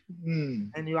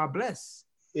 and you are blessed.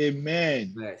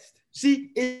 Amen. Blessed.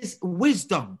 See, it's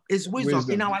wisdom. It's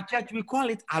wisdom. In our church, we call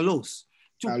it alos,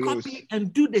 to copy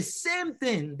and do the same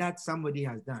thing that somebody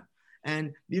has done.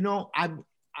 And, you know,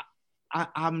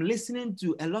 I'm listening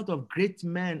to a lot of great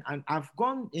men, and I've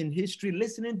gone in history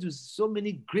listening to so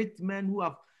many great men who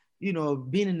have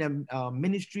been in the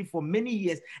ministry for many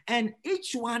years. And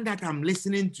each one that I'm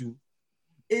listening to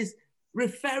is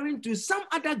referring to some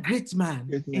other great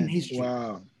man in history.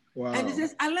 Wow. And he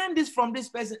says, I learned this from this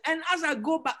person. And as I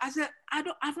go back, I said,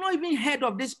 I've not even heard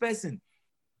of this person.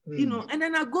 And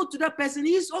then I go to that person.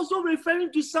 He's also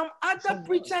referring to some other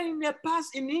preacher in the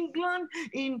past in England,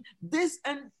 in this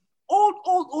and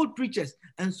old preachers.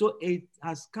 And so it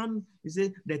has come, he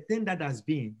said, the thing that has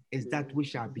been is that we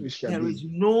shall be. There is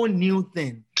no new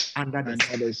thing under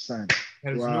the sun.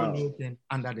 There is no new thing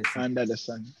under the sun. Under the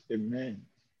sun. Amen.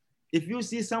 If you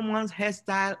see someone's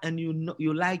hairstyle and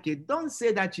you like it, don't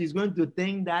say that she's going to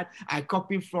think that I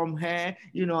copy from her,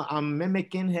 I'm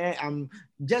mimicking her. I'm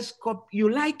just copy. You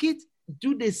like it,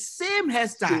 do the same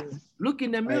hairstyle. Look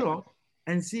in the mirror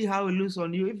and see how it looks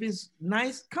on you. If it's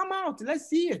nice, come out. Let's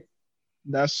see it.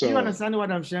 That's so. You understand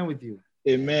what I'm sharing with you?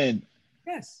 Amen.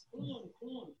 Yes.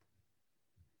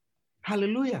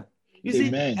 Hallelujah. You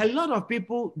see, a lot of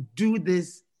people do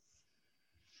this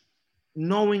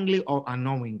knowingly or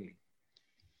unknowingly.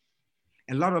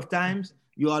 A lot of times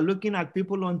you are looking at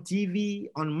people on TV,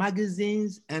 on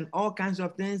magazines, and all kinds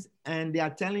of things, and they are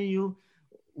telling you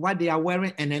what they are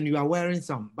wearing, and then you are wearing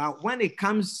some. But when it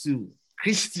comes to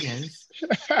Christians,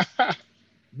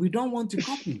 we don't want to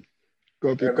copy.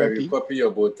 Copy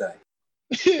your bow tie.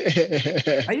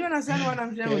 Are you understanding what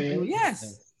I'm saying with you?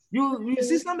 Yes. You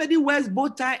see somebody wears bow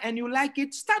tie and you like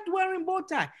it, start wearing bow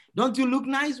tie. Don't you look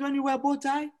nice when you wear bow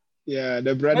tie? Yeah,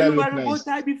 the brother look nice. Bow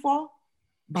tie before?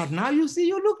 But now you see,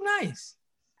 you look nice.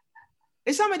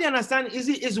 Is somebody understand?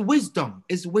 It's wisdom.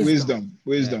 It's wisdom.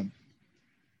 Wisdom.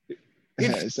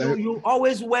 If you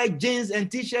always wear jeans and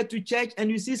t-shirt to church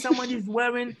and you see somebody is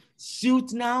wearing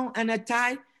suit now and a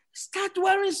tie, start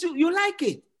wearing suit. You like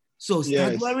it. So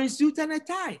start wearing suit and a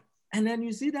tie. And then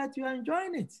you see that you are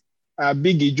enjoying it.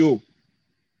 Biggie Joe.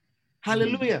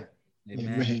 Hallelujah.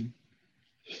 Amen.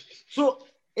 So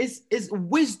it's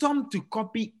wisdom to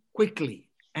copy quickly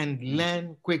and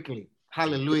learn quickly.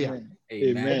 Hallelujah.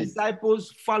 Amen. The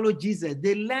disciples followed Jesus.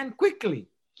 They learned quickly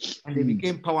and they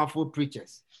became powerful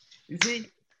preachers. You see,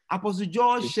 Apostle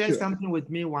George shared something with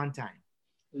me one time.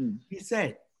 He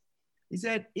said,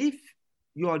 if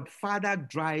your father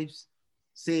drives,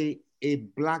 say, a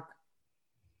black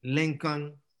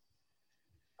Lincoln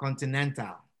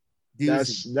Continental,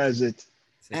 that's it.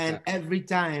 And every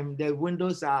time the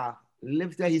windows are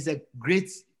lifted, he's a great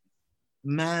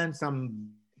man,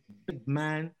 some big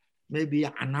man, maybe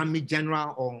an army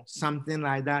general or something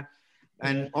like that.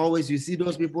 And always you see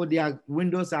those people, their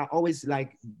windows are always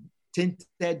like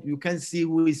tinted. You can't see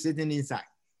who is sitting inside.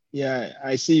 Yeah,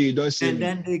 I see you don't see. And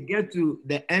then they get to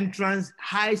the entrance,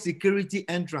 high security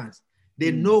entrance.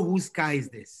 They know whose car is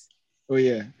this. Oh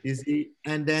yeah. You see,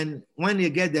 and then when they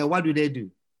get there, what do?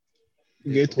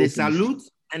 They salute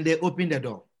and they open the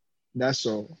door. That's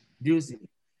all. Do you see?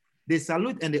 They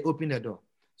salute and they open the door.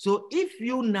 So if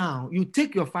you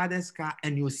take your father's car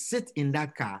and you sit in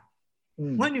that car,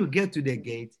 when you get to the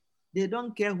gate, they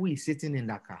don't care who is sitting in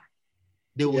that car.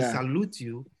 They will salute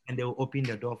you and they will open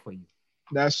the door for you.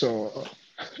 That's all.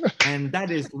 And that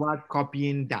is what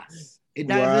copying does. It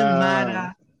doesn't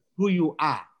matter who you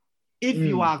are. If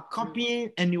you are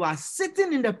copying and you are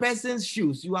sitting in the person's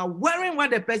shoes, you are wearing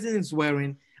what the person is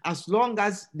wearing, as long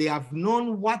as they have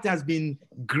known what has been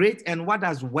great and what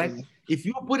has worked, if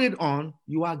you put it on,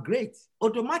 you are great.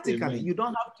 Automatically, Amen. You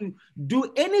don't have to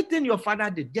do anything your father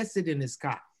did. Just sit in his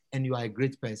car and you are a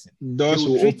great person. Doors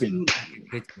will open. You like a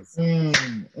great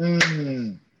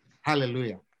person.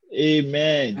 Hallelujah.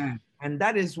 Amen. And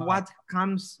that is what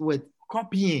comes with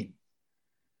copying.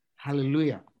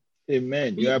 Hallelujah.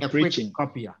 Amen. You are preaching.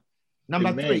 Copier.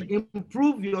 Number 3,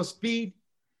 improve your speed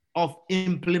of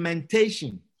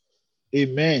implementation.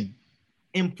 Amen.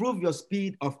 Improve your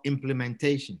speed of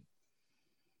implementation.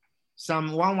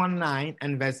 Psalm 119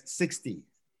 and verse 60.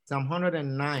 Psalm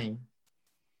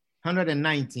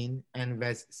 119 and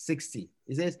verse 60.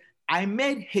 It says, I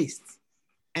made haste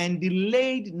and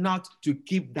delayed not to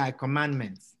keep thy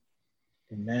commandments.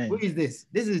 Amen. Who is this?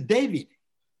 This is David.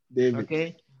 David.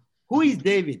 Okay. Who is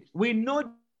David? We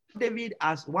know David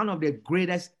as one of the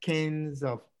greatest kings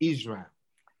of Israel.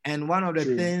 And one of the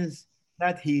things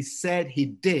that he said he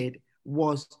did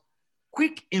was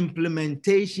quick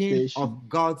implementation of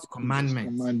God's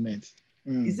commandments.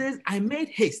 He says, I made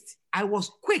haste. I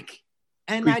was quick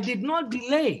and I did not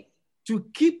delay to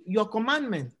keep your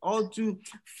commandment or to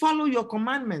follow your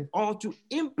commandment or to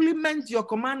implement your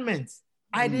commandments.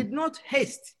 I did not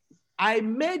haste. I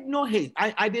made no haste.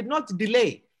 I did not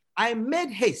delay. I made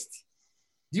haste.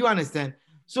 Do you understand?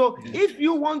 So if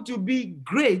you want to be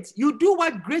great, you do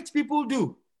what great people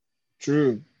do.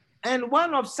 True. And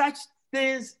one of such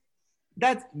things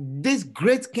that this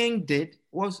great king did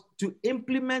was to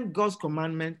implement God's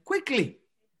commandment quickly.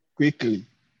 Quickly.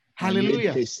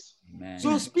 Hallelujah. Amen.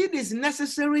 So speed is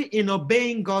necessary in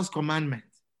obeying God's commandment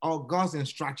or God's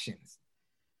instructions.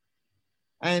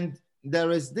 And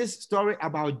there is this story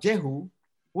about Jehu,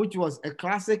 which was a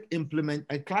classic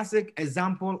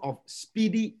example of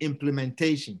speedy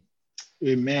implementation.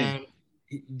 Amen.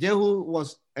 And Jehu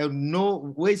was a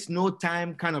waste no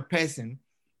time kind of person,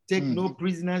 take no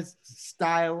prisoners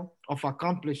style of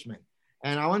accomplishment.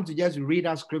 And I want to just read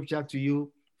a scripture to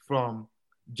you from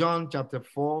John chapter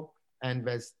 4 and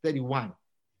verse 31.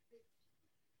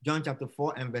 John chapter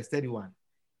 4 and verse 31.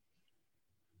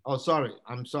 Oh, sorry.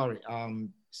 I'm sorry.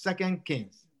 2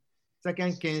 Kings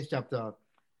chapter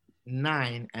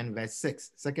 9 and verse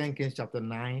 6. 2 Kings chapter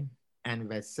 9 and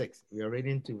verse 6. We are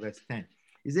reading to verse 10.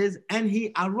 It says, and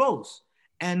he arose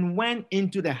and went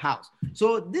into the house.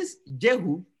 So this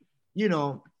Jehu, you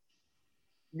know,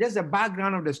 just the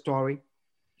background of the story,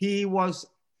 he was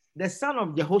the son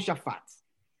of Jehoshaphat.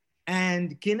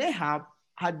 And King Ahab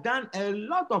had done a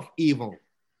lot of evil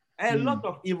in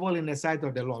the sight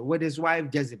of the Lord with his wife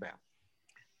Jezebel.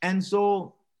 And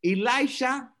so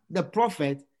Elisha, the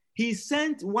prophet, he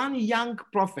sent one young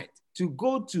prophet to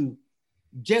go to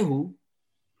Jehu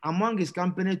among his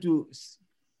company to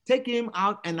take him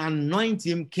out and anoint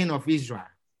him king of Israel.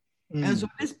 And so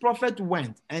this prophet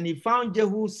went and he found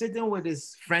Jehu sitting with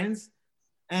his friends,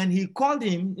 and he called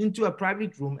him into a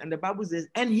private room, and the Bible says,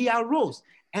 and he arose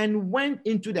and went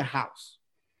into the house,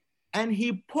 and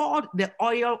he poured the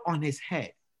oil on his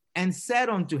head and said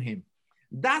unto him,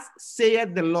 thus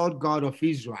saith the Lord God of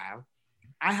Israel,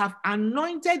 I have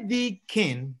anointed thee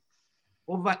king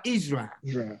over Israel.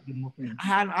 I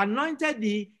have anointed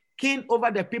thee king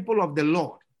over the people of the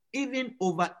Lord, even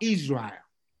over Israel.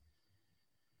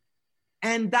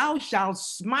 And thou shalt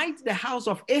smite the house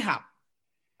of Ahab.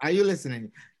 Are you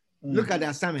listening? Look at the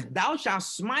assignment. Thou shalt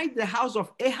smite the house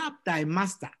of Ahab thy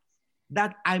master,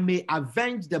 that I may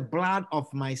avenge the blood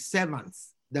of my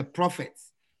servants, the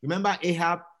prophets. Remember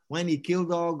Ahab when he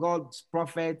killed all God's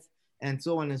prophets and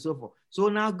so on and so forth. So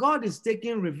now God is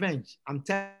taking revenge. I'm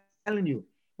telling you,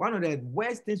 one of the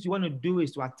worst things you want to do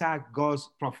is to attack God's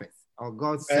prophets or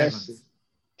God's servants.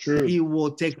 True. He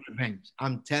will take revenge.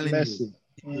 I'm telling you,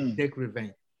 he will take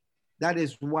revenge. That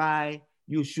is why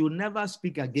you should never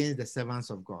speak against the servants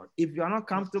of God. If you are not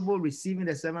comfortable receiving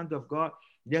the servant of God,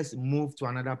 just move to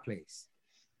another place.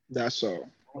 That's all.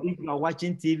 If you are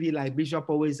watching TV, like Bishop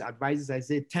always advises, I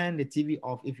say, turn the TV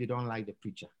off if you don't like the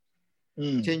preacher.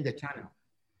 Change the channel.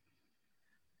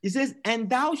 He says, and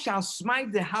thou shalt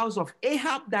smite the house of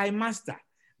Ahab thy master,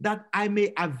 that I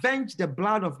may avenge the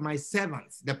blood of my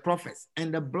servants, the prophets,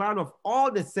 and the blood of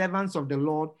all the servants of the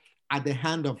Lord at the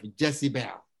hand of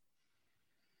Jezebel.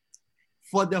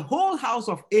 For the whole house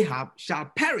of Ahab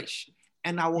shall perish,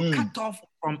 and I will cut off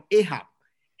from Ahab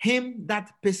him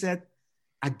that pisseth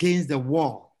against the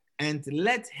wall, and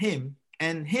let him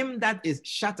and him that is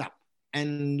shut up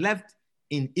and left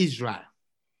in Israel.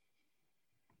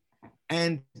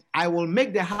 And I will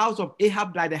make the house of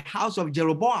Ahab like the house of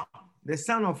Jeroboam, the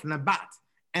son of Nebat,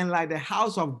 and like the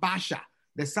house of Baasha,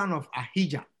 the son of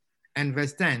Ahijah. And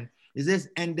verse 10, it says,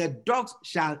 and the dogs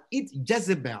shall eat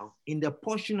Jezebel in the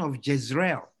portion of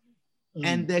Jezreel,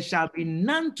 and there shall be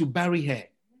none to bury her.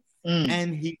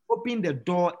 And he opened the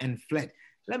door and fled.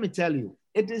 Let me tell you,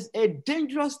 it is a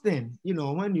dangerous thing, you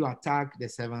know, when you attack the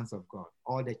servants of God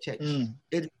or the church.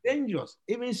 It's dangerous,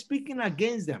 even speaking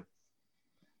against them.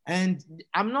 And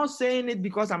I'm not saying it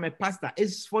because I'm a pastor.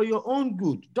 It's for your own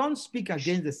good. Don't speak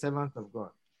against the servants of God.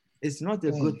 It's not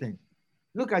a good thing.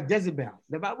 Look at Jezebel.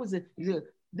 The Bible says,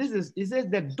 it says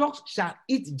the dogs shall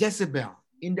eat Jezebel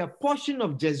in the portion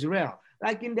of Jezreel.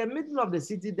 Like in the middle of the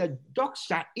city, the dogs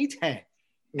shall eat her.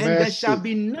 And there shall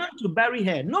be none to bury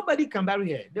her. Nobody can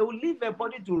bury her. They will leave her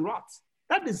body to rot.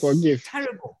 That is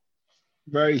terrible.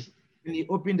 Very. And he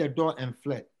opened the door and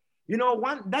fled. You know,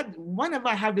 whenever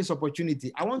I have this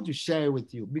opportunity, I want to share it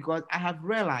with you, because I have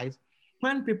realized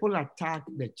when people attack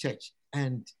the church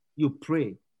and you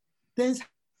pray, things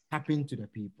happen to the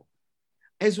people.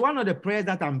 It's one of the prayers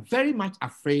that I'm very much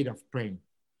afraid of praying.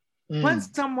 When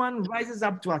someone rises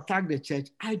up to attack the church,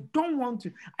 I don't want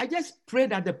to. I just pray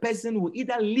that the person will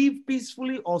either leave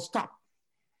peacefully or stop.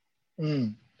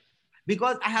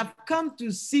 Because I have come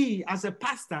to see as a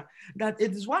pastor that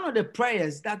it is one of the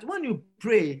prayers that when you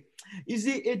pray, you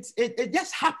see, it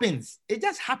just happens. It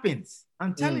just happens.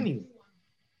 I'm telling you.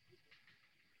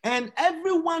 And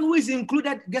everyone who is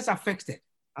included gets affected.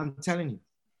 I'm telling you.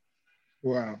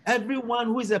 Wow. Everyone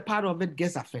who is a part of it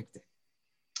gets affected.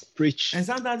 Preach. And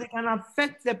sometimes it can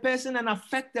affect the person and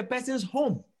affect the person's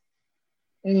home.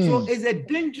 So it's a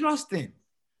dangerous thing.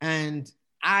 And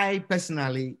I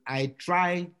personally, I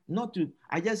try not to,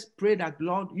 I just pray that,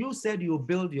 Lord, you said you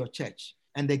build your church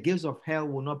and the gates of hell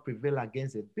will not prevail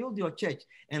against it. Build your church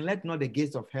and let not the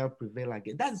gates of hell prevail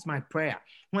against it. That is my prayer.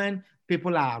 When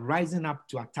people are rising up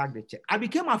to attack the church, I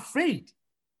became afraid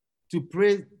to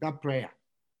pray that prayer,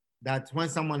 that when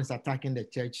someone is attacking the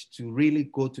church, to really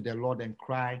go to the Lord and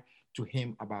cry to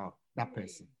him about that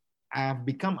person. I have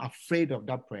become afraid of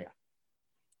that prayer.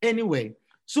 Anyway,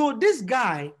 so this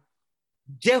guy,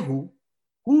 Jehu,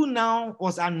 who now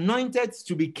was anointed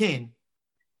to be king,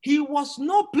 he was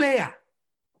no player.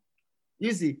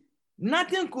 You see,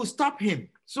 nothing could stop him.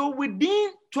 So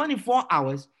within 24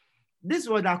 hours, this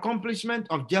was the accomplishment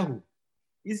of Jehu.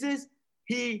 He says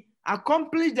he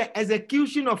accomplished the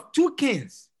execution of 2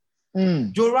 kings,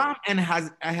 Joram and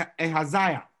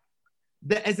Ahaziah,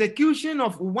 the execution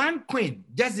of 1 queen,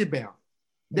 Jezebel,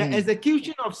 the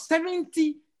execution of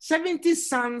 70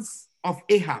 sons of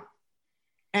Ahab,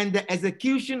 and the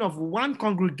execution of 1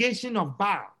 congregation of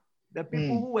Baal, the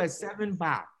people who were serving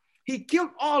Baal. He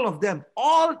killed all of them,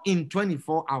 all in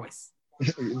 24 hours.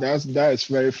 That's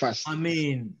very fast. I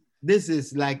mean, this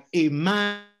is like a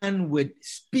man with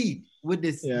speed, with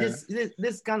this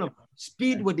kind of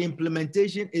speed with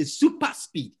implementation is super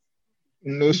speed.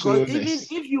 No because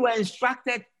slowness. Even if you were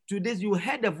instructed to this, you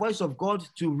heard the voice of God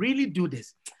to really do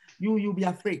this, you'll be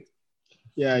afraid.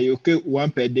 Yeah, you kill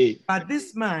 1 per day. But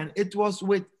this man, it was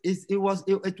with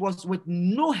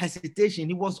no hesitation.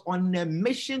 He was on a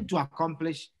mission to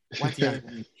accomplish what he had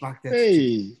been instructed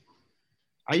to do.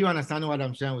 Are you understanding what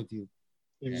I'm sharing with you?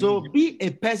 Amen. So be a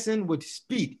person with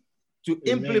speed to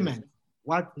implement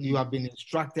what you have been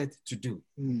instructed to do.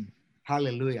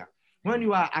 Hallelujah. When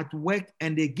you are at work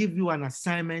and they give you an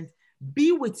assignment,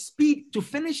 be with speed to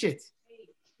finish it.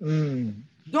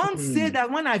 Don't say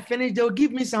that when I finish, they'll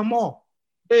give me some more.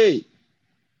 Hey.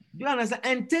 Do you understand?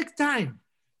 And take time.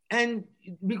 And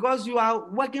because you are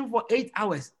working for 8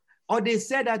 hours, or they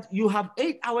said that you have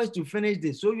 8 hours to finish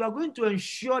this. So you are going to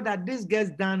ensure that this gets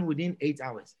done within 8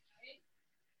 hours.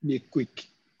 Be quick.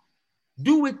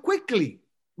 Do it quickly.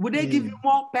 Will they give you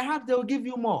more? Perhaps they will give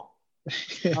you more.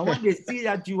 And when they see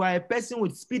that you are a person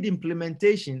with speed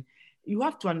implementation, you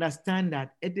have to understand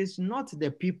that it is not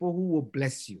the people who will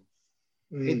bless you.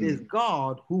 It is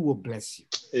God who will bless you.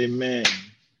 Amen.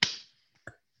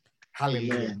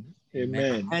 Hallelujah.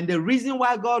 Amen. And the reason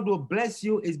why God will bless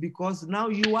you is because now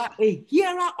you are a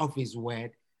hearer of his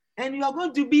word and you are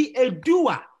going to be a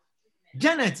doer.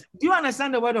 Janet, do you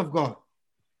understand the word of God?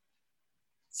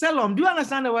 Salom, do you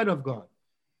understand the word of God?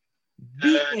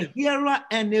 Be a hearer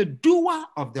and a doer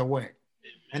of the word.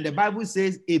 And the Bible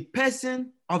says a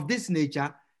person of this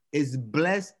nature is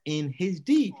blessed in his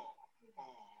deed.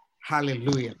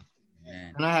 Hallelujah.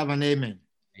 Amen. Can I have an amen?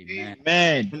 Amen.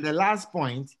 Amen. And the last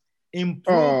point,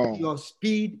 improve your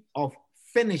speed of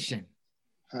finishing.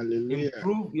 Hallelujah.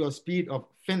 Improve your speed of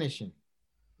finishing.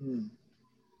 You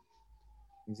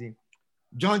see,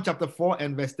 John chapter 4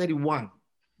 and verse 31.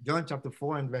 John chapter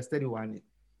 4 and verse 31.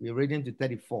 We're reading to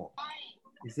 34.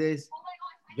 It says,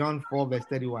 John 4 verse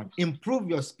 31. Improve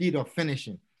your speed of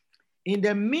finishing. In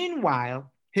the meanwhile,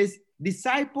 his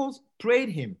disciples prayed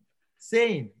him,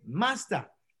 saying, Master,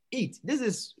 eat. This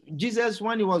is Jesus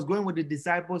when he was going with the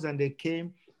disciples and they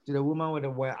came to the woman with a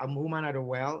woman at a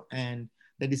well, and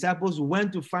the disciples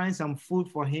went to find some food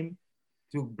for him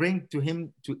to bring to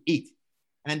him to eat.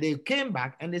 And they came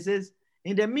back and they says,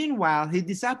 in the meanwhile, his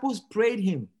disciples prayed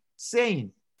him,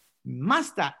 saying,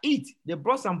 Master, eat. They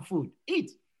brought some food, eat.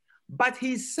 But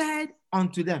he said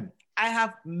unto them, I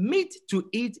have meat to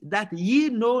eat that ye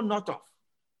know not of.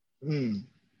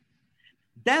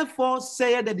 Therefore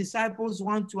said the disciples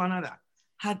one to another,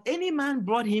 had any man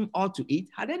brought him aught to eat?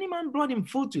 Had any man brought him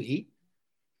food to eat?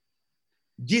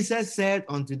 Jesus said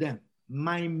unto them,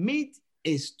 my meat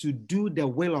is to do the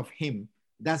will of him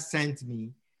that sent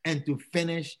me and to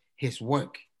finish his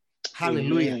work.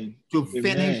 Hallelujah. Amen. To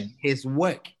finish his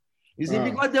work. You see,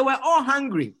 because they were all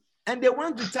hungry and they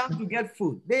went to town to get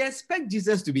food. They expect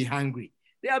Jesus to be hungry.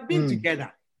 They have been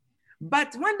together.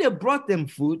 But when they brought them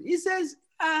food, he says,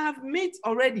 I have meat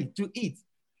already to eat.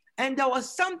 And there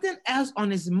was something else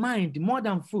on his mind more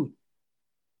than food.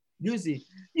 You see,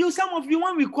 some of you,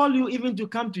 when we call you even to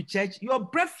come to church, your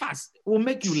breakfast will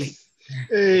make you late.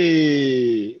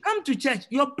 Hey. Come to church,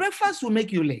 your breakfast will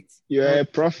make you late. You're a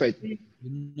prophet.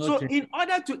 So in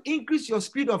order to increase your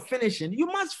speed of finishing, you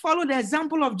must follow the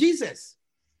example of Jesus.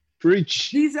 Preach.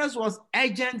 Jesus was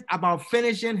urgent about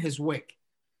finishing his work.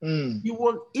 He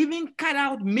will even cut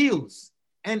out meals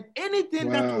and anything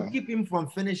that will keep him from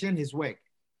finishing his work.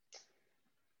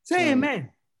 Say amen.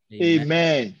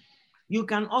 Amen. You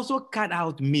can also cut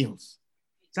out meals.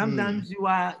 Sometimes you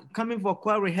are coming for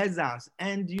choir rehearsals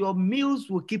and your meals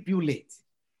will keep you late.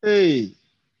 Hey.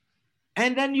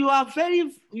 And then you're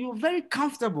very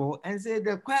comfortable and say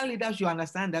the choir leader should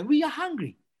understand that we are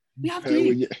hungry. We have to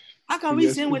eat. How can we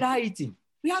sing without eating?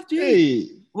 We have to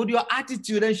eat. With your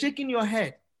attitude and shaking your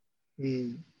head.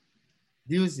 Do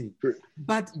you see?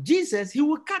 But Jesus, he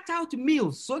will cut out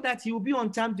meals so that he will be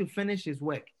on time to finish his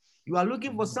work. You are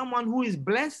looking for someone who is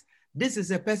blessed. This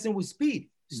is a person with speed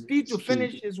to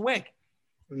finish his work.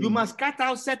 You must cut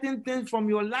out certain things from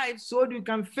your life so you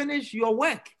can finish your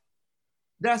work.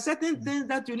 There are certain things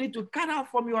that you need to cut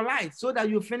out from your life so that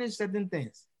you finish certain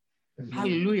things.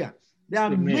 Hallelujah. There are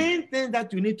main things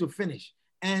that you need to finish.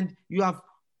 And you have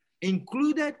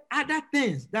included other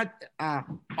things that are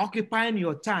occupying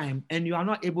your time and you are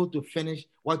not able to finish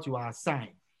what you are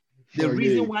assigned. The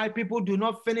reason why people do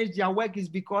not finish their work is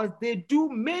because they do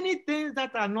many things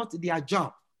that are not their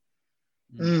job.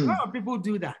 A lot of people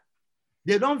do that.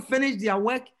 They don't finish their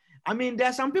work. I mean, there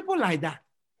are some people like that.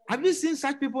 Have you seen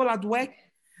such people at work?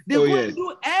 They go and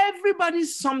do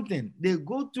everybody's something. They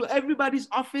go to everybody's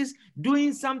office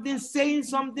doing something, saying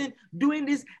something, doing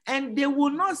this, and they will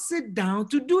not sit down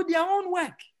to do their own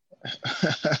work.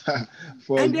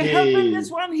 And they're helping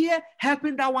this one here,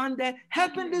 helping that one there,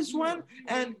 helping this one,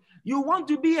 and you want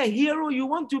to be a hero, you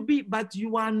want to be, but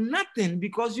you are nothing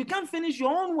because you can't finish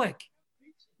your own work.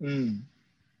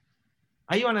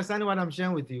 Are you understanding what I'm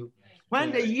sharing with you?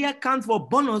 When the year comes for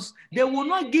bonus, they will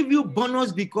not give you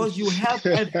bonus because you help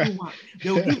everyone.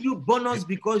 They will give you bonus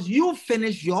because you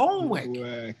finish your own work.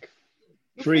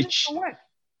 Preach.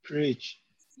 Preach.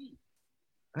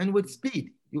 And with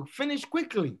speed, you finish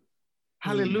quickly.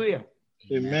 Hallelujah.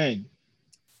 Amen.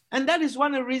 And that is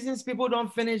one of the reasons people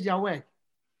don't finish their work.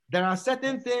 There are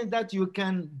certain things that you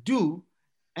can do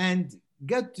and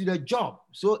get to the job.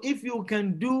 So if you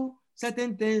can do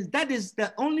certain things, that is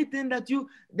the only thing that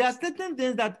there are certain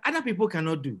things that other people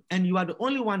cannot do. And you are the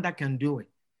only one that can do it.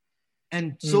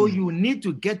 And so you need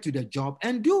to get to the job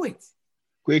and do it.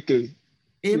 Quickly.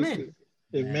 Amen.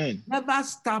 Amen. Never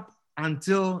stop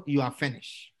until you are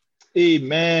finished.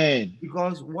 Amen.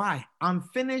 Because why?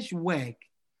 Unfinished work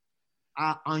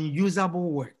are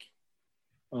unusable work.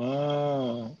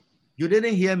 Oh. You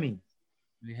didn't hear me.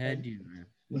 We heard you, man.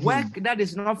 Work that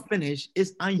is not finished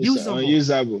is unusable. It's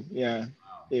unusable. Yeah.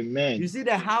 Amen. You see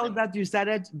the house that you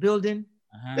started building?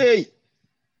 Hey.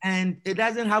 And it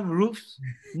doesn't have roofs.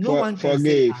 No one can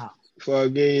stay in a house.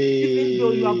 Even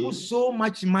though you have put so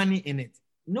much money in it,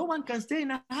 no one can stay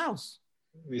in a house.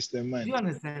 Mr. Man. Do you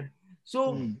understand?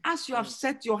 So as you have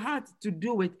set your heart to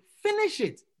do it, finish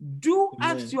it. Do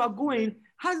as you are going.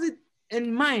 Has it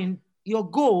in mind your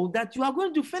goal that you are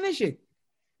going to finish it.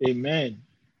 Amen.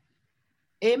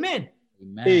 Amen.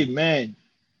 Amen. Amen.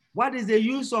 What is the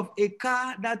use of a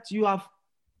car that you have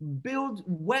built,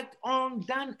 worked on,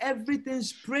 done everything,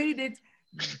 sprayed it,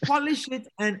 polished it,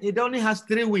 and it only has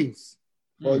 3 wheels?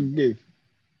 Forgive.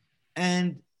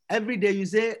 And every day you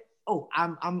say, "Oh,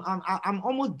 I'm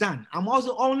almost done. I'm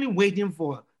also only waiting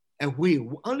for a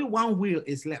wheel. Only 1 wheel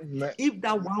is left." If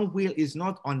that 1 wheel is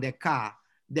not on the car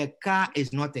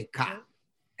is not a car.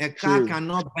 A car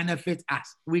cannot benefit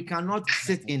us. We cannot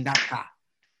sit in that car.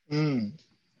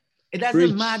 It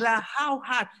doesn't matter how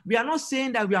hard. We are not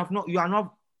saying that you are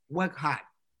not work hard.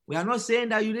 We are not saying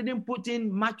that you didn't put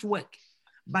in much work,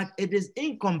 but it is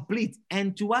incomplete,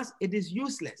 and to us it is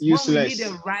useless. When we need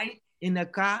a ride in a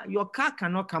car, your car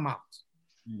cannot come out.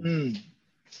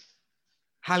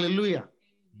 Hallelujah.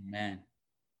 Amen.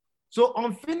 So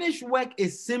unfinished work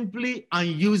is simply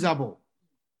unusable.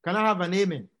 Can I have an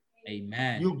amen?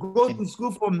 Amen. You go to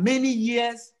school for many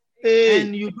years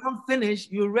and you don't finish,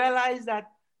 you realize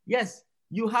that, yes,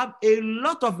 you have a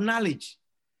lot of knowledge.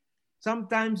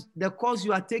 Sometimes the course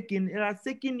you are taking, it has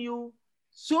taken you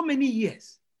so many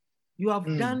years. You have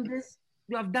done this,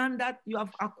 you have done that, you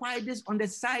have acquired this on the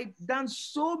side, done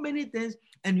so many things,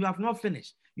 and you have not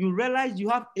finished. You realize you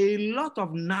have a lot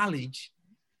of knowledge,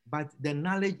 but the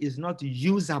knowledge is not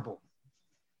usable.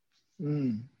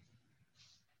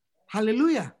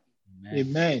 Hallelujah.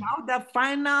 Amen. Now the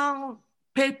final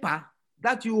paper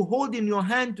that you hold in your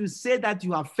hand to say that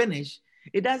you have finished,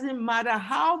 it doesn't matter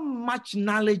how much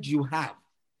knowledge you have.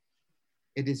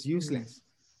 It is useless.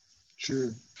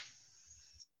 True.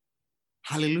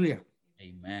 Hallelujah.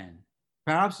 Amen.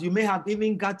 Perhaps you may have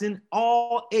even gotten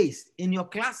all A's in your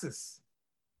classes.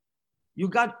 You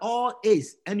got all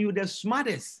A's and you're the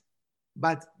smartest.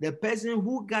 But the person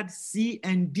who got C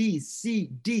and D, C,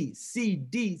 D, C,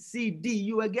 D, C, D,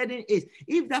 you are getting A's.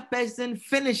 If that person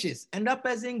finishes and that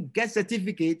person gets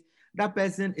certificate, that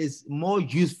person is more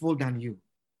useful than you.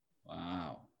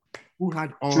 Wow. Who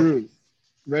had all. True.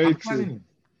 Very true. You,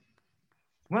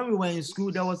 when we were in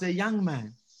school, there was a young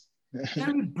man,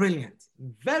 very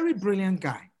brilliant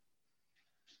guy.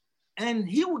 And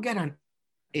he would get an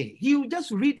A. He would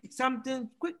just read something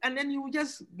quick and then he would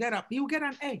just get up. He would get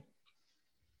an A.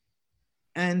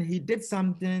 And he did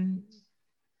something,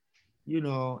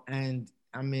 and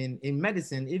I mean, in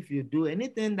medicine, if you do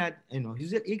anything that,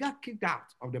 he got kicked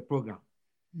out of the program.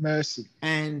 Mercy.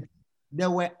 And there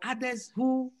were others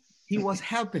who he was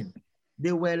helping.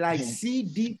 They were like C,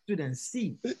 D students,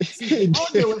 C. All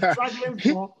they were struggling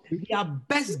for their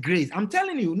best grades. I'm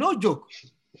telling you, no joke.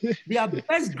 Their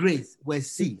best grades were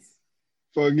C's.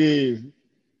 Forgive.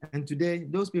 And today,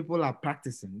 those people are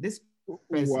practicing. This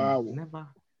person never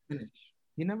finished.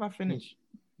 He never finished.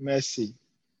 Mercy.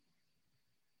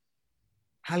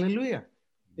 Hallelujah.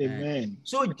 Amen.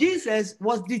 So Jesus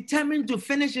was determined to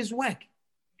finish his work.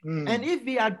 And if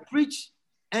he had preached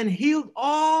and healed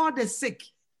all the sick,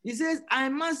 he says, I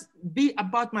must be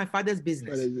about my Father's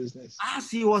business. As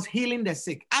he was healing the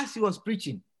sick, as he was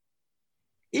preaching.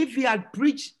 If he had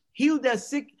preached, healed the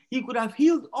sick, he could have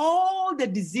healed all the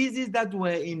diseases that were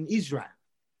in Israel.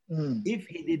 If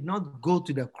he did not go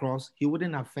to the cross, he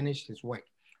wouldn't have finished his work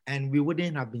and we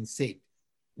wouldn't have been saved,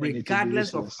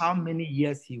 regardless of how many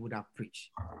years he would have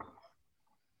preached.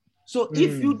 So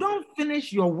if you don't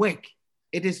finish your work,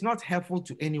 it is not helpful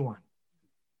to anyone.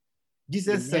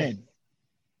 Jesus said,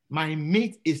 my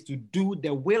meat is to do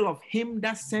the will of him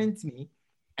that sent me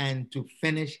and to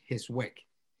finish his work.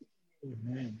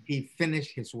 He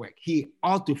finished his work. He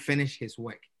ought to finish his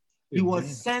work. He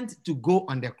was sent to go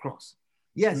on the cross.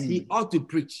 Yes, he ought to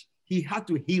preach. He had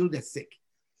to heal the sick.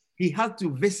 He had to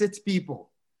visit people.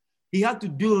 He had to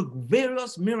do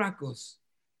various miracles.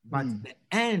 But the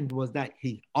end was that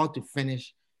he ought to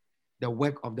finish the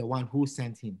work of the one who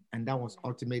sent him. And that was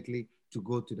ultimately to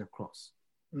go to the cross.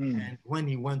 And when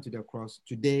he went to the cross,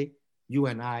 today, you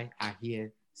and I are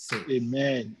here saved.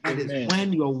 Amen. That is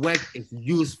when your work is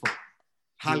useful.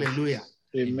 Hallelujah.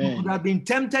 Amen. You would have been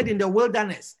tempted in the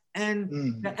wilderness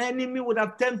and the enemy would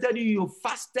have tempted you. You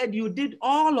fasted, you did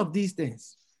all of these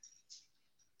things.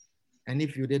 And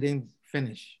if you didn't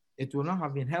finish, it will not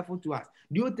have been helpful to us.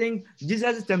 Do you think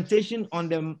Jesus' temptation on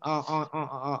them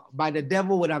by the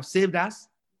devil would have saved us?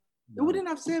 It wouldn't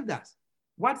have saved us.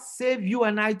 What saved you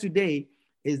and I today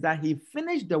is that he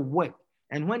finished the work.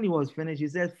 And when he was finished, he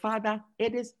said, Father,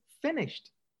 it is finished.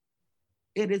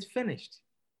 It is finished.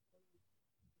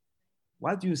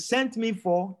 What you sent me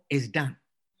for is done.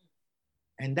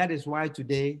 And that is why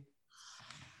today,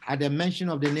 at the mention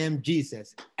of the name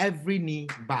Jesus, every knee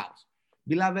bows.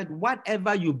 Beloved,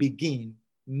 whatever you begin,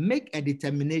 make a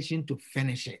determination to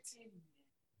finish it.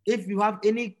 If you have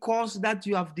any course that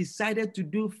you have decided to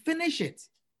do, finish it.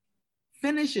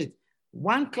 Finish it.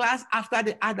 One class after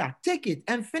the other. Take it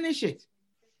and finish it.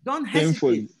 Don't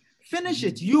hesitate. Finish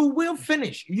it. You will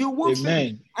finish. You will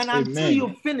finish. And until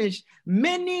you finish,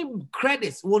 many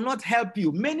credits will not help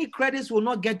you. Many credits will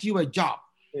not get you a job.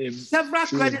 Several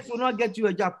credits will not get you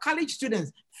a job. College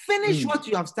students, finish what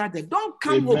you have started. Don't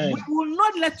come home. We will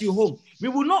not let you home. We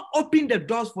will not open the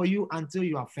doors for you until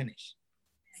you are finished.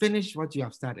 Finish what you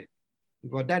have started,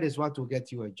 because that is what will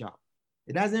get you a job.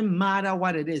 It doesn't matter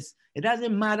what it is. It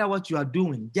doesn't matter what you are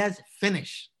doing. Just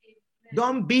finish.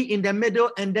 Don't be in the middle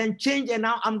and then change. And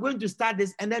now I'm going to start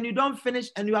this. And then you don't finish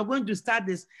and you are going to start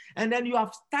this. And then you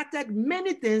have started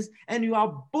many things and you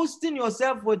are boasting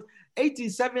yourself with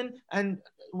 87 and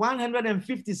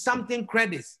 150 something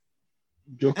credits.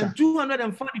 Joker. And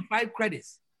 245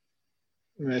 credits.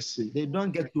 Mercy. They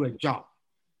don't get you a job.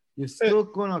 You're still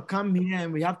going to come here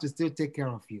and we have to still take care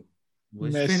of you.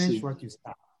 Finish what you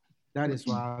start. That is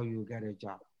why you get a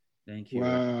job. Thank you.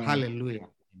 Wow. Hallelujah.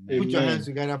 Amen. Put your hands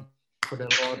together for the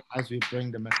Lord as we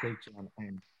bring the message to an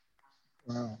end.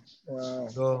 Wow. Wow.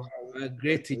 So, a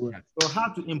great teacher. So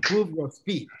how to improve your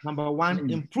speed? Number one,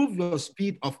 improve your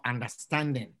speed of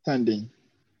understanding.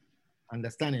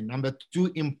 Understanding. Number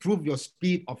two, improve your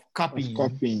speed of copying.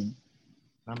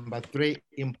 Number three,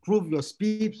 improve your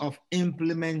speed of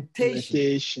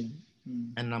implementation.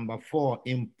 And number four,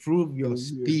 improve your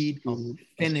speed of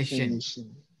finishing.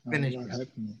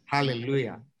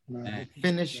 Hallelujah.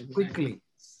 Finish quickly.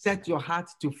 Set your heart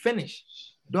to finish.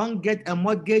 Don't get a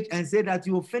mortgage and say that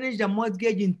you will finish the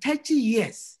mortgage in 30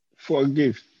 years.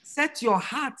 Forgive. Set your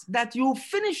heart that you will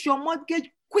finish your mortgage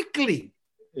quickly.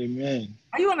 Amen.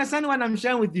 Are you understanding what I'm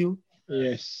sharing with you?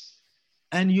 Yes.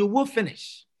 And you will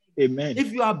finish. Amen.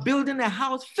 If you are building a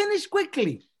house, finish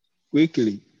quickly.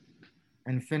 Quickly.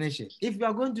 And finish it. If you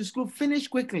are going to school, finish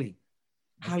quickly.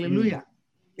 Hallelujah.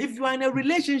 If you are in a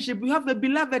relationship, you have a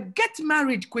beloved, get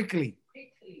married quickly.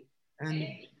 And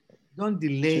don't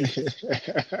delay.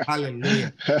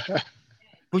 Hallelujah.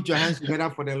 Put your hands together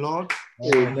for the Lord.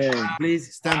 Amen.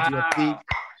 Please stand to your feet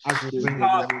as we bring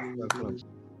the close.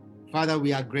 Father,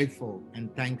 we are grateful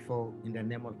and thankful in the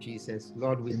name of Jesus.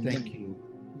 Lord, we thank you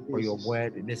for your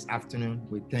word this afternoon.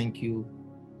 We thank you.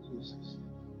 Jesus.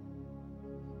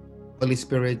 Holy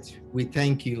Spirit, we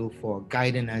thank you for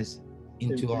guiding us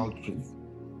into all truth.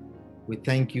 We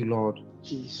thank you, Lord,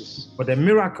 Jesus, for the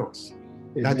miracles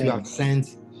that you Amen. have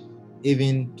sent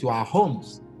even to our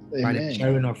homes by the Amen.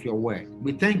 sharing of your word.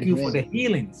 We thank you for the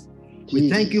healings. Jesus. We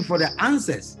thank you for the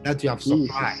answers that you have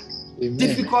supplied. Amen.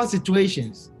 Difficult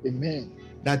situations Amen.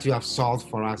 that you have solved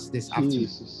for us this afternoon.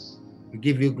 Jesus. We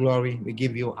give you glory. We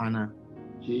give you honor.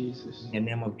 Jesus. In the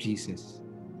name of Jesus.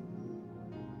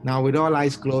 Now, with all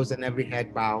eyes closed and every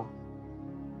head bowed,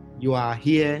 you are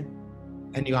here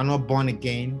and you are not born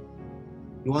again.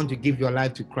 You want to give your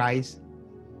life to Christ.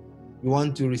 You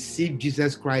want to receive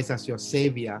Jesus Christ as your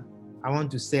Savior. I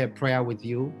want to say a prayer with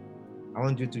you. I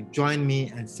want you to join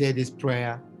me and say this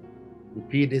prayer.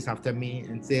 Repeat this after me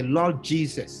and say, Lord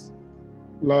Jesus.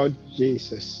 Lord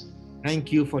Jesus.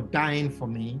 Thank you for dying for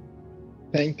me.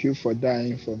 Thank you for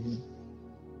dying for me.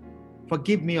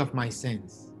 Forgive me of my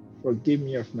sins. Forgive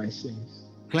me of my sins.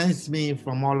 Cleanse me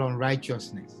from all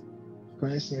unrighteousness.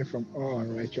 Cleanse me from all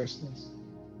unrighteousness.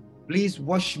 Please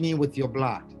wash me with your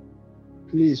blood.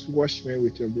 Please wash me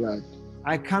with your blood.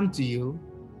 I come to you.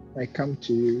 I come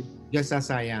to you. Just as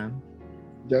I am.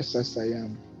 Just as I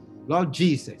am. Lord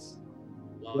Jesus.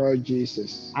 Lord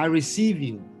Jesus. I receive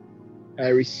you. I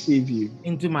receive you.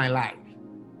 Into my life.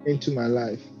 Into my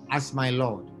life. As my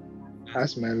Lord.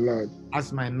 As my Lord.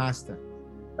 As my Master.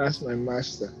 As my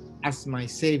Master. As my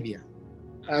Savior.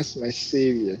 As my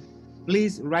Savior.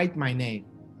 Please write my name.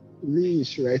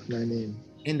 Please write my name.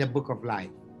 In the book of life.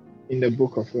 In the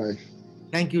book of life.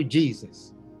 Thank you,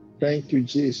 Jesus. Thank you,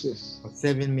 Jesus. For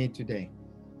saving me today.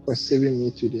 For saving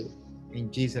me today.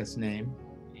 In Jesus' name.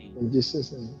 In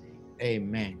Jesus' name.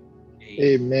 Amen.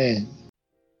 Amen.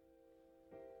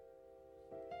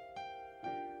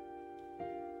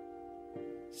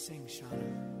 Sing,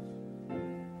 Shauna.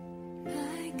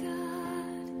 My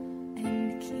God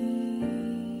and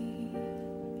King,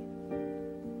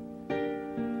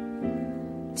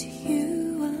 to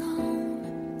you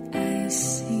alone I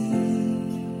sing.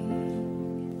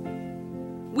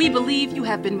 We believe you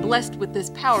have been blessed with this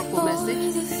powerful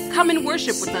message. Come and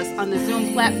worship with us on the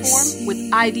Zoom platform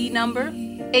with ID number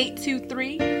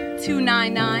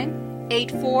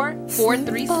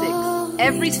 823-299-84436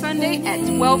 every Sunday at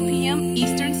 12 p.m.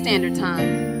 Eastern Standard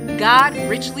Time. God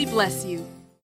richly bless you.